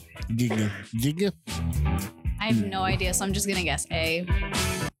 Gig. Gig. I have no idea, so I'm just gonna guess A.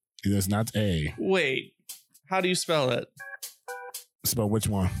 It is not A. Wait, how do you spell it? Spell which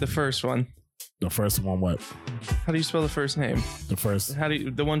one? The first one. The first one. What? How do you spell the first name? The first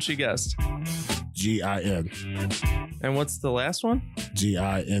The one she guessed? Gin. And what's the last one? Ging.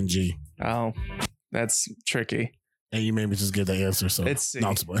 Oh, that's tricky. And you made me just get the answer. So It's C. no,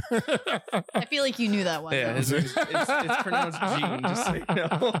 I'm spoiling. I feel like you knew that one. Yeah, though. it's pronounced Gene, just so you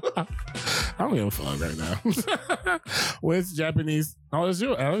know. I don't give a fuck right now. Which Japanese? Oh, it's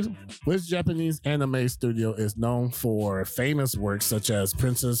you, Alex. Which Japanese anime studio is known for famous works such as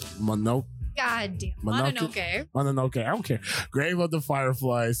Princess God damn. Mononoke. Mononoke. I don't care. Grave of the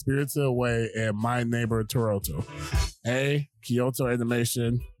Firefly, Spirited Away, and My Neighbor Totoro. A. Kyoto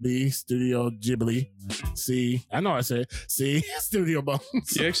Animation. B. Studio Ghibli. C. I know I said C. Studio Bones.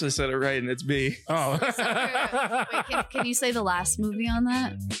 You actually said it right, and it's B. Oh. Wait, can you say the last movie on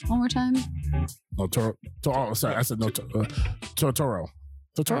that one more time? No, oh, sorry. I said no. Totoro.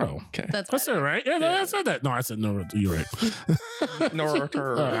 Totoro. Oh, okay. I said it right. Yeah, I said that. No, I said no. You're right.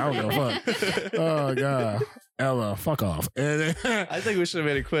 Naruto. I don't know. Fuck. Oh, God. Ella, fuck off. I think we should have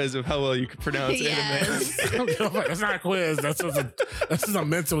made a quiz of how well you could pronounce Yes. anime. That's not a quiz. That's just a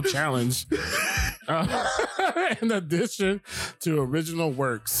mental challenge. In addition to original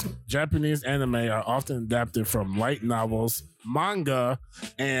works, Japanese anime are often adapted from light novels, manga,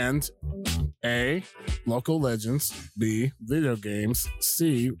 and A. Local legends, B. Video games,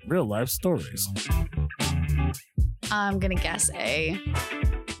 C. Real life stories. I'm gonna guess A.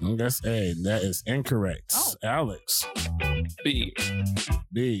 That's A. That is incorrect. Oh. Alex. B.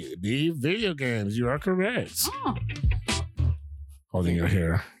 B. Video games. You are correct. Oh. Holding your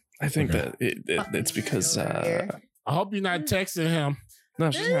hair. I think Okay. that it's because I hope you're not texting him.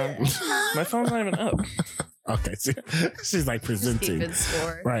 no, she's not. My phone's not even up. Okay, she's like presenting. Stupid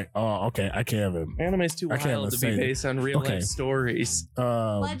score. Right. Oh, okay. I can't have him. Anime's too I can't wild to say be that. based on real Okay. life stories.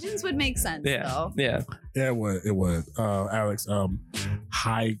 Legends would make sense Yeah, though. yeah. Yeah, it would. Alex,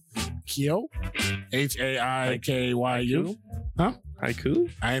 Haikyuu? Haikyu? Huh? Haiku?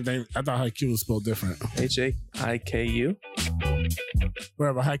 I thought Haikyuu was spelled different. Haiku?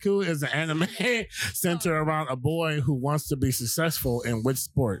 Wherever Haiku is an anime centered around a boy who wants to be successful in which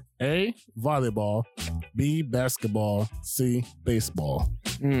sport? A. Volleyball. B. Basketball. C. Baseball.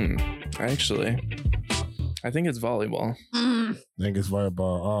 Actually, I think it's volleyball. Mm, I think it's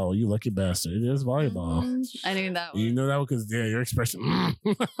volleyball. Oh, you lucky bastard. It is volleyball. I knew that one. You know that because your expression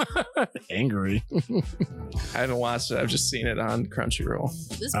angry. I haven't watched it. I've just seen it on Crunchyroll.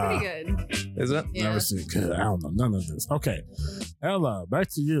 This is pretty good. Is it? Yeah. Never seen. I don't know none of this. Okay, Ella, back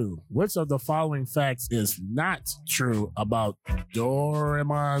to you. Which of the following facts is not true about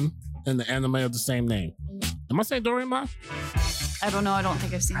Doraemon and the anime of the same name? Am I saying Doraemon? I don't know. I don't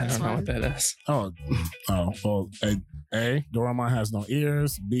think I've seen I this don't know one. what that is. Oh, well, A. Doraemon has no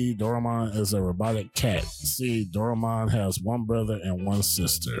ears. B. Doraemon is a robotic cat. C. Doraemon has one brother and one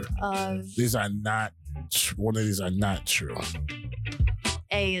sister. These are not. One of these are not true.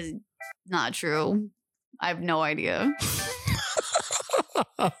 A is not true. I have no idea.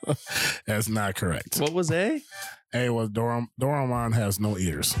 That's not correct. What was A? A was Doraemon has no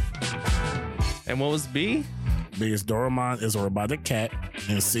ears. And what was B? B is Doraemon is a robotic cat,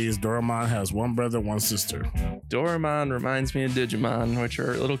 and C is Doraemon has one brother, one sister. Doraemon reminds me of Digimon, which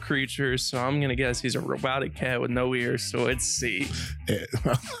are little creatures. So I'm gonna guess he's a robotic cat with no ears. So it's C.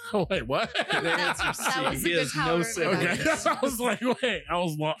 Wait, what? The answer's C. That was a He good has no power siblings. Okay, I was like, wait,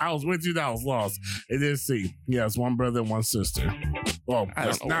 I was with you. That I was lost. It is C. He has one brother and one sister. Well, I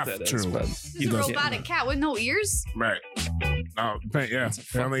that's don't know not what that true. is, but He's he a does- robotic cat with no ears. Right. Oh, yeah. It's a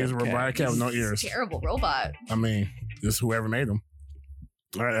Apparently, he's a fucked up robotic cat. cat with no ears. Terrible robot. I mean, it's whoever made him.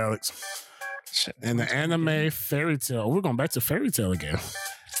 All right, Alex. Shit. In the anime Fairy Tail, we're going back to Fairy Tail again.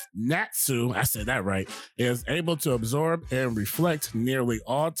 Natsu, I said that right, is able to absorb and reflect nearly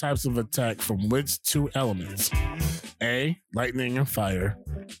all types of attack from which two elements? A. Lightning and fire.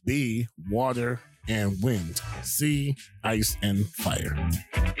 B. Water and wind. C. Ice and fire.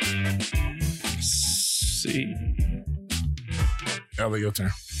 C. Ella, your turn.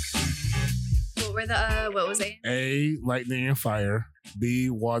 What were the? What was A? A. Lightning and fire. B.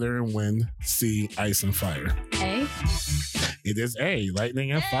 Water and wind. C. Ice and fire. A. It is A.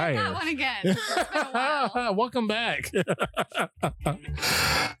 Lightning and fire. That one again. It's been a while. Welcome back.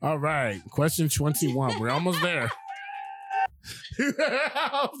 All right. Question 21. We're almost there.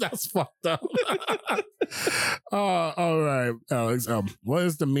 That's fucked up. All right, Alex. What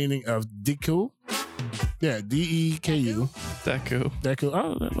is the meaning of Deku? Yeah, Deku. Deku. Deku.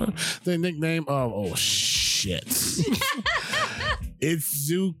 Oh, the nickname of. Oh shit. It's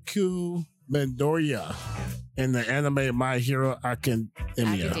Zuko Midoriya in the anime My Hero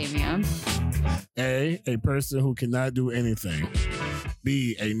Academia. A person who cannot do anything.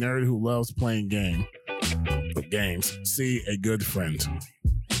 B, a nerd who loves playing games. C, a good friend.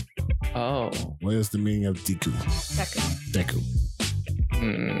 Oh. What is the meaning of Deku? Deku.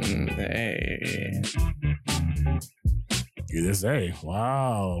 A. It is A.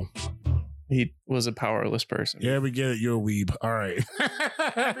 Wow. He was a powerless person. Yeah, we get it. You're a weeb. All right.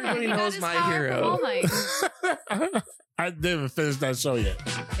 Everybody That knows is My powerful. Hero. Oh my. I didn't finish that show yet.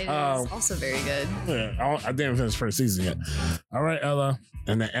 It is also very good. Yeah, I didn't finish first season yet. All right, Ella.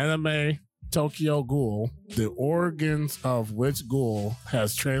 In the anime Tokyo Ghoul, the organs of which ghoul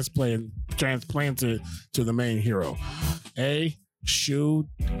has transplanted to the main hero? A. Shu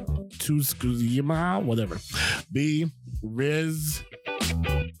Tsukuyama, whatever. B. Riz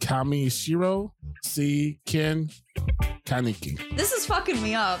Kamishiro. C. Ken Kaneki. This is fucking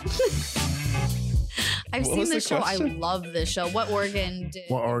me up. I've What seen was this the show. question? I love this show. What organ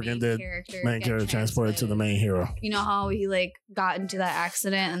did Main character transported to the main hero? You know how he like got into that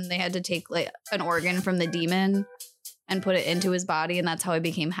accident and they had to take like an organ from the demon and put it into his body, and that's how he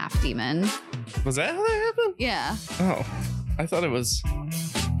became half demon. Was that how that happened? Yeah. Oh, I thought it was.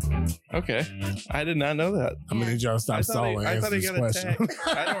 Okay, I did not know that. I'm gonna need y'all to stop stalling. I and thought he answer got this question.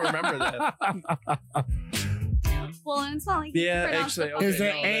 attacked. I don't remember that. Well, and it's not like you Yeah, can pronounce actually, the okay, Is it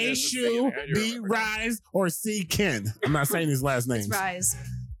no, that A. is the Shu, thing. I do B. remember that. Rise, or C. Ken? I'm not saying his last names. It's Rise.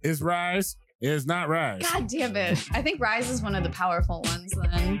 It's Rise. It's not Rise. God damn it. I think Rise is one of the powerful ones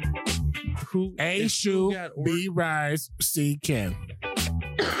then. Who? A. if Shu, who got B. Rise, C. Ken.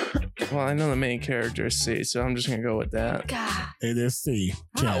 Well, I know the main character is C, so I'm just gonna go with that. God. It is C.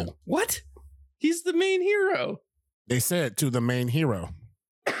 Ken. How? What? He's the main hero. They said to the main hero.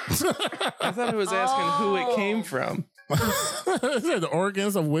 I thought it was asking who it came Oh. from. The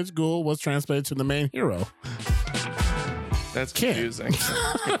organs of which ghoul was translated to the main hero? That's Ken. confusing.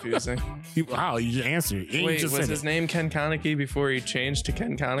 That's confusing. Wow, you just answered. You Wait, just was said his it. name Ken Kaneki before he changed to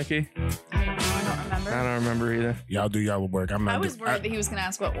Ken Kaneki? I don't know. I don't remember. I don't remember either. Y'all do y'all work. I'm not. I was worried that he was going to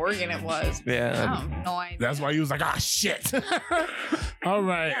ask what organ it was. I Yeah. have no idea. That's why you was like, ah, shit. All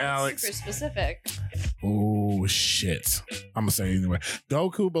right, Yeah, it's Alex. super specific. Oh shit! I'm gonna say it anyway.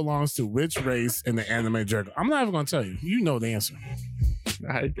 Goku belongs to which race in the anime Dragon? I'm not even gonna tell you. You know the answer.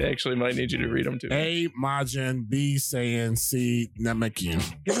 I actually might need you to read them too. A. Majin. B. Saiyan. C. Namekian.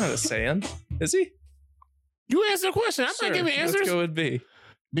 He's not a Saiyan, is he? You answer the question. I'm Sure, not giving answers. Let's go with B.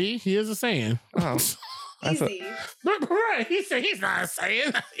 B. He is a Saiyan. Oh, I thought- Easy. Right. He said he's not a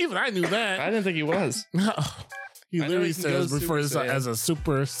Saiyan. Even I knew that. I didn't think he was. He I know literally he can go says refers Super Saiyan. as a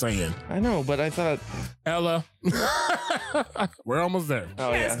Super Saiyan. I know, but I thought. Ella, we're almost there.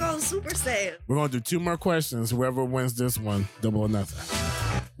 Oh Let's yeah. go Super Saiyan. We're gonna do 2 more questions. Whoever wins this one, double or nothing.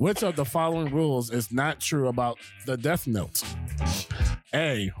 Which of the following rules is not true about the Death Note?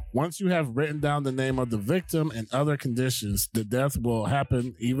 A. Once you have written down the name of the victim and other conditions, the death will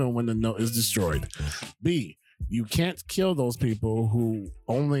happen even when the note is destroyed. B. You can't kill those people who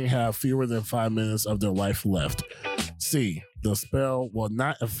only have fewer than 5 minutes of their life left. C. The spell will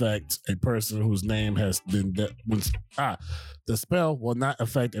not affect a person whose name has been the spell will not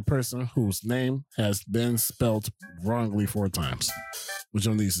affect a person whose name has been spelled wrongly 4 times. Which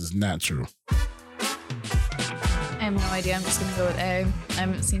one of these is not true? I have no idea. I'm just going to go with A. I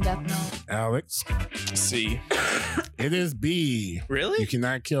haven't seen Death Note. Alex, C. it is B. You Really?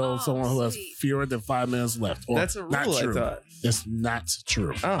 cannot kill Oh, someone who has sweet. fewer than 5 minutes left. Or That's a not rule, I true. thought. It's not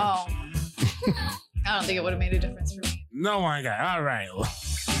true. Oh. Oh. I don't think it would have made a difference for me. No, I got. All right.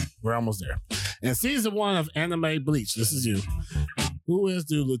 We're almost there. In season 1 of Anime Bleach, this is you. Who is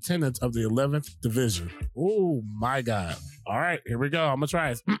the lieutenant of the 11th Division? Oh my God. All right, here we go. I'm going to try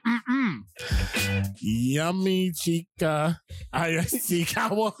it. Yummy Chica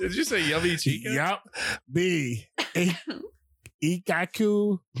Ayashikawa. Did you say Yummy Chica? Yup. B.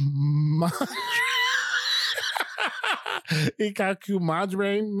 Ikaku Ikaku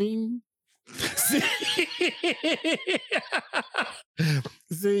Madre mean? See,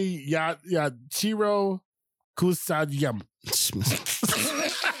 Chiro Kusayama.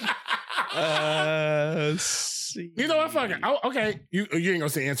 C. You know what? Fuck it. Oh, okay, you ain't gonna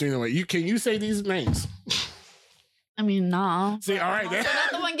say answer anyway. Can you say these names? I mean, no. See, all right, I'm also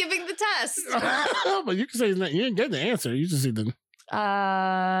not the one giving the test. but you can say his name. You didn't get the answer. You just need to.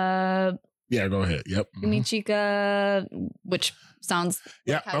 Yeah, go ahead. Yep. Michika, which sounds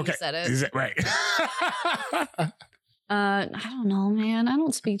Yeah. how you Okay. said it. Is it right? I don't know, man. I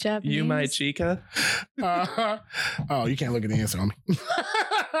don't speak Japanese. You my Chica? Oh, you can't look at the answer on me.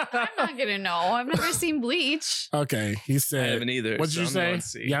 I'm not gonna know. I've never seen Bleach. Okay, he I said. haven't either. What did you so I'm going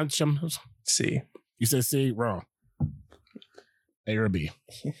say? C. Yamcham. C. You said C. Wrong. A or B?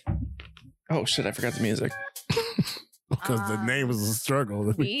 Oh shit! I forgot the music. Because the name was a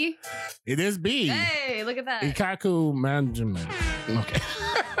struggle. B? It is B. Hey, look at that. Ikaku Management. Okay.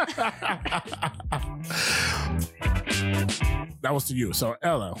 That was to you. So,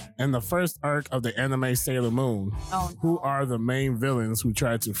 Ella, in the first arc of the anime Sailor Moon, Oh, no. who are the main villains who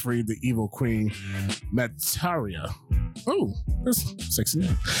tried to free the evil queen Metaria? Oh, that's sexy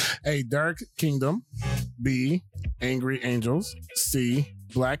name. A. Dark Kingdom. B. Angry Angels. C.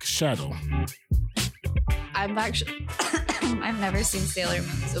 Black Shadow. I'm actually I've never seen Sailor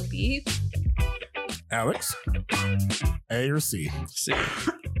Moon, so B. Alex, A or C? C.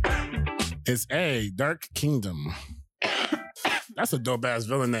 It's A, Dark Kingdom. That's a dope ass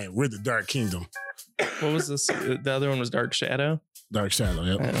villain name. We're the Dark Kingdom. What was this? The other one was Dark Shadow. Dark Shadow,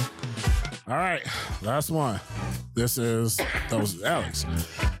 yep. Yeah. All right, last one. That was Alex.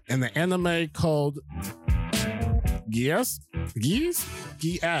 In the anime called Geass? Geass.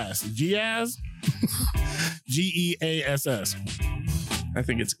 I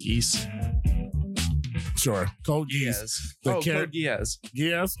think it's Geese. Sure. Code Geass. Code Geass.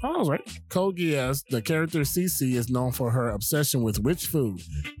 Geass. Oh, I was right. Code Geass. The character Cece is known for her obsession with which food?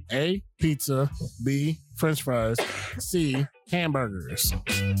 A, pizza. B, French fries. C, hamburgers.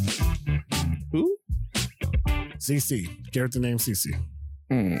 Who? Cece. Character name Cece.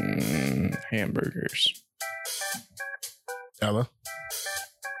 Hamburgers. Ella.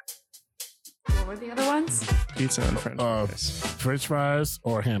 What were the other ones? Pizza and French fries. French fries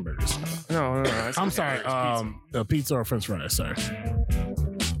or hamburgers? No. I'm sorry. Pizza or French fries. Sorry.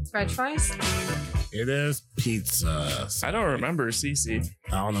 French fries? It is pizza. I don't remember Cece.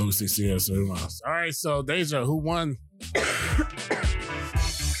 I don't know who CC is. So who knows? All right, so Deja, who won?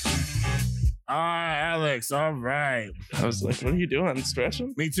 Alex. All right. I was like, what are you doing?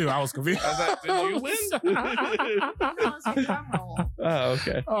 Stretching? Me too. I was confused. I thought, did you win? Oh,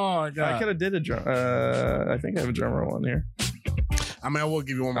 okay. Oh my god. I could have did a drum. I think I have a drummer one here. I mean, I will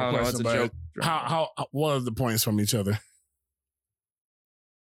give you one more Oh, no, question, it's a but joke. what are the points from each other?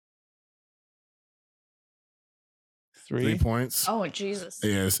 3 points. Oh, Jesus.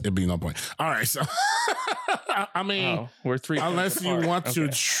 Yes, it'd be no point. All right, so I mean, we're 3 points unless you apart. want to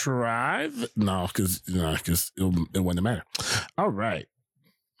Okay. try, no, because it wouldn't matter. All right,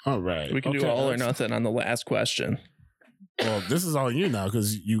 We can do all or nothing on the last question. Well, this is all you now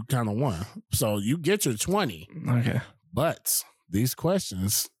because you kind of won, so you get your 20. Okay. But these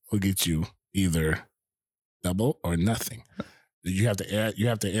questions will get you either double or nothing. You have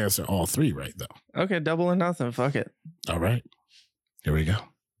to answer all 3 right though. Okay, double or nothing. Fuck it. All right. Here we go.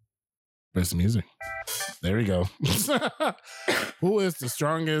 Press the music. There we go. Who is the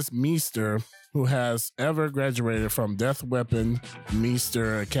strongest Meester who has ever graduated from Death Weapon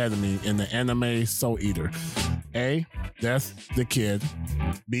Meester Academy in the anime Soul Eater? A, Death the Kid.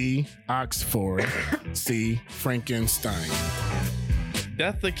 B, Oxford. C, Frankenstein.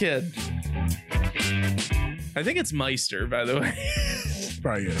 Death the Kid. I think it's Meister, by the way.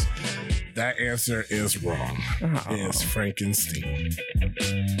 Probably is. That answer is wrong. Oh. It's Frankenstein.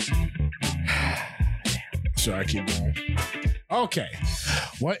 Should I keep going? Okay.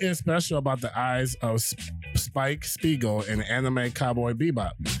 What is special about the eyes of Spike Spiegel in anime Cowboy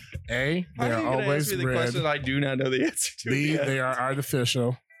Bebop? A, they are always the red. question I do not know the answer to. B, yet. they are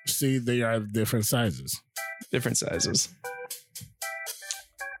artificial. C, they are different sizes. Different sizes.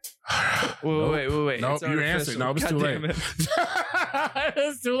 Wait. Nope, It's you answered. artificial. No, it's too God late. damn it.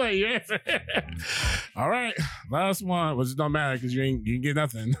 It's too late. You answered. All right, last one, which don't matter because you can get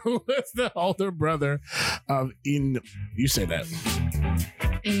nothing. Who is the older brother of You say that.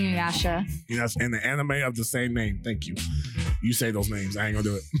 Inuyasha. You know, in the anime of the same name. Thank you. You say those names. I ain't gonna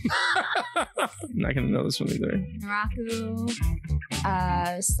do it. I'm not gonna know this one either. Naraku.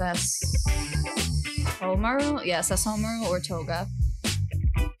 Sesshomaru? Yeah, Sesshomaru or Toga.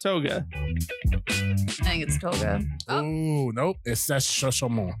 Toga. I think it's Toga. Oh, Ooh, nope. It's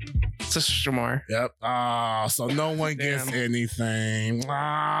Sesshomaru. Shamar. Yep. So no one gets Damn. anything.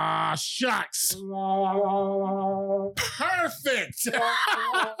 Shucks. Perfect.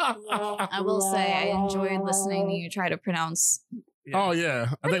 I will say I enjoyed listening to you try to pronounce Oh yeah,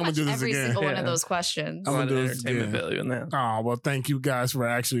 I think I'm gonna do this every again. single one Yeah. of those questions. I'm A gonna lot do of this entertainment again. value in that. Oh well, thank you guys for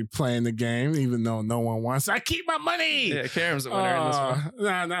actually playing the game, even though no one wants. I keep my money. Yeah, Karen's the winner in this one.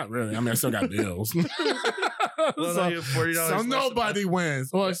 Nah, not really. I mean, I still got bills. Well, no, you have $40 so left. nobody wins.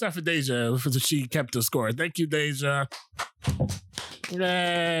 Well, except for Deja, she kept the score. Thank you, Deja.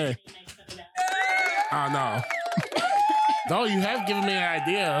 Yay! Oh no. Though you have given me an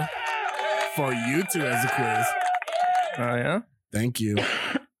idea for you two as a quiz. Oh yeah. Thank you.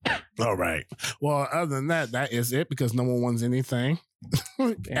 All right. Well, other than that, that is it because no one wins anything.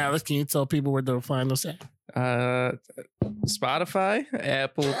 Alex, can you tell people where to find us at? Spotify,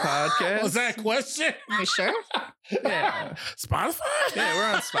 Apple Podcasts. Was that a question? Are you sure? Yeah. Spotify? Yeah,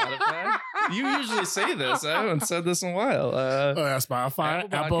 we're on Spotify. You usually say this. I haven't said this in a while. Spotify,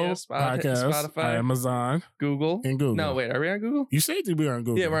 Apple Apple Podcasts, Podcasts, Spotify. Amazon, Google. and Google. No, wait, are we on Google? You said we were on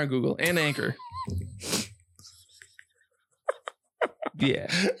Google. Yeah, we're on Google and Anchor. Yeah.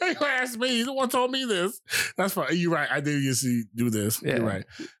 You asked me. You the one told me this. That's fine. You're right. I did usually do this. Yeah. You're right.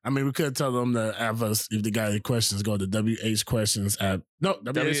 I mean, we could tell them to have us, if they got any questions, go to WH Questions at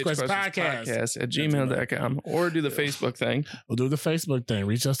WH Questions Podcast at gmail.com or do the Facebook thing. We'll do the Facebook thing.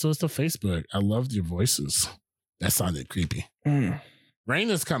 Reach us to us to Facebook. I loved your voices. That sounded creepy. Rain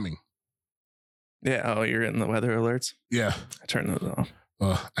is coming. Yeah. Oh, you're getting the weather alerts? Yeah. I turned those off.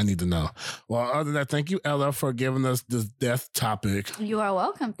 I need to know. Well, other than that, thank you, Ella, for giving us this death topic. You are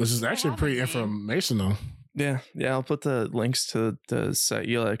welcome. Which is actually pretty informational. Yeah. I'll put the links to the site.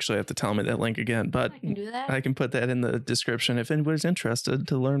 You'll actually have to tell me that link again, but I can do that. I can put that in the description if anybody's interested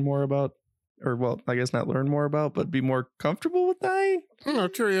to learn more about, or well, I guess not learn more about, but be more comfortable with dying.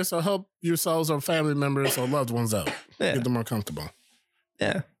 Curious or help yourselves or family members or loved ones out. Yeah. Get them more comfortable.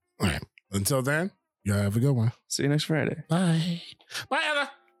 Yeah. All right. Until then, you have a good one. See you next Friday. Bye. Bye,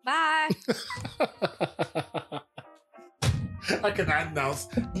 Ella. Bye. I cannot announce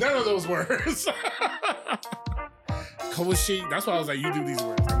none of those words. Koshi. That's why I was like, you do these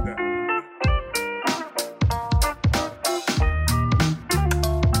words. I'm done.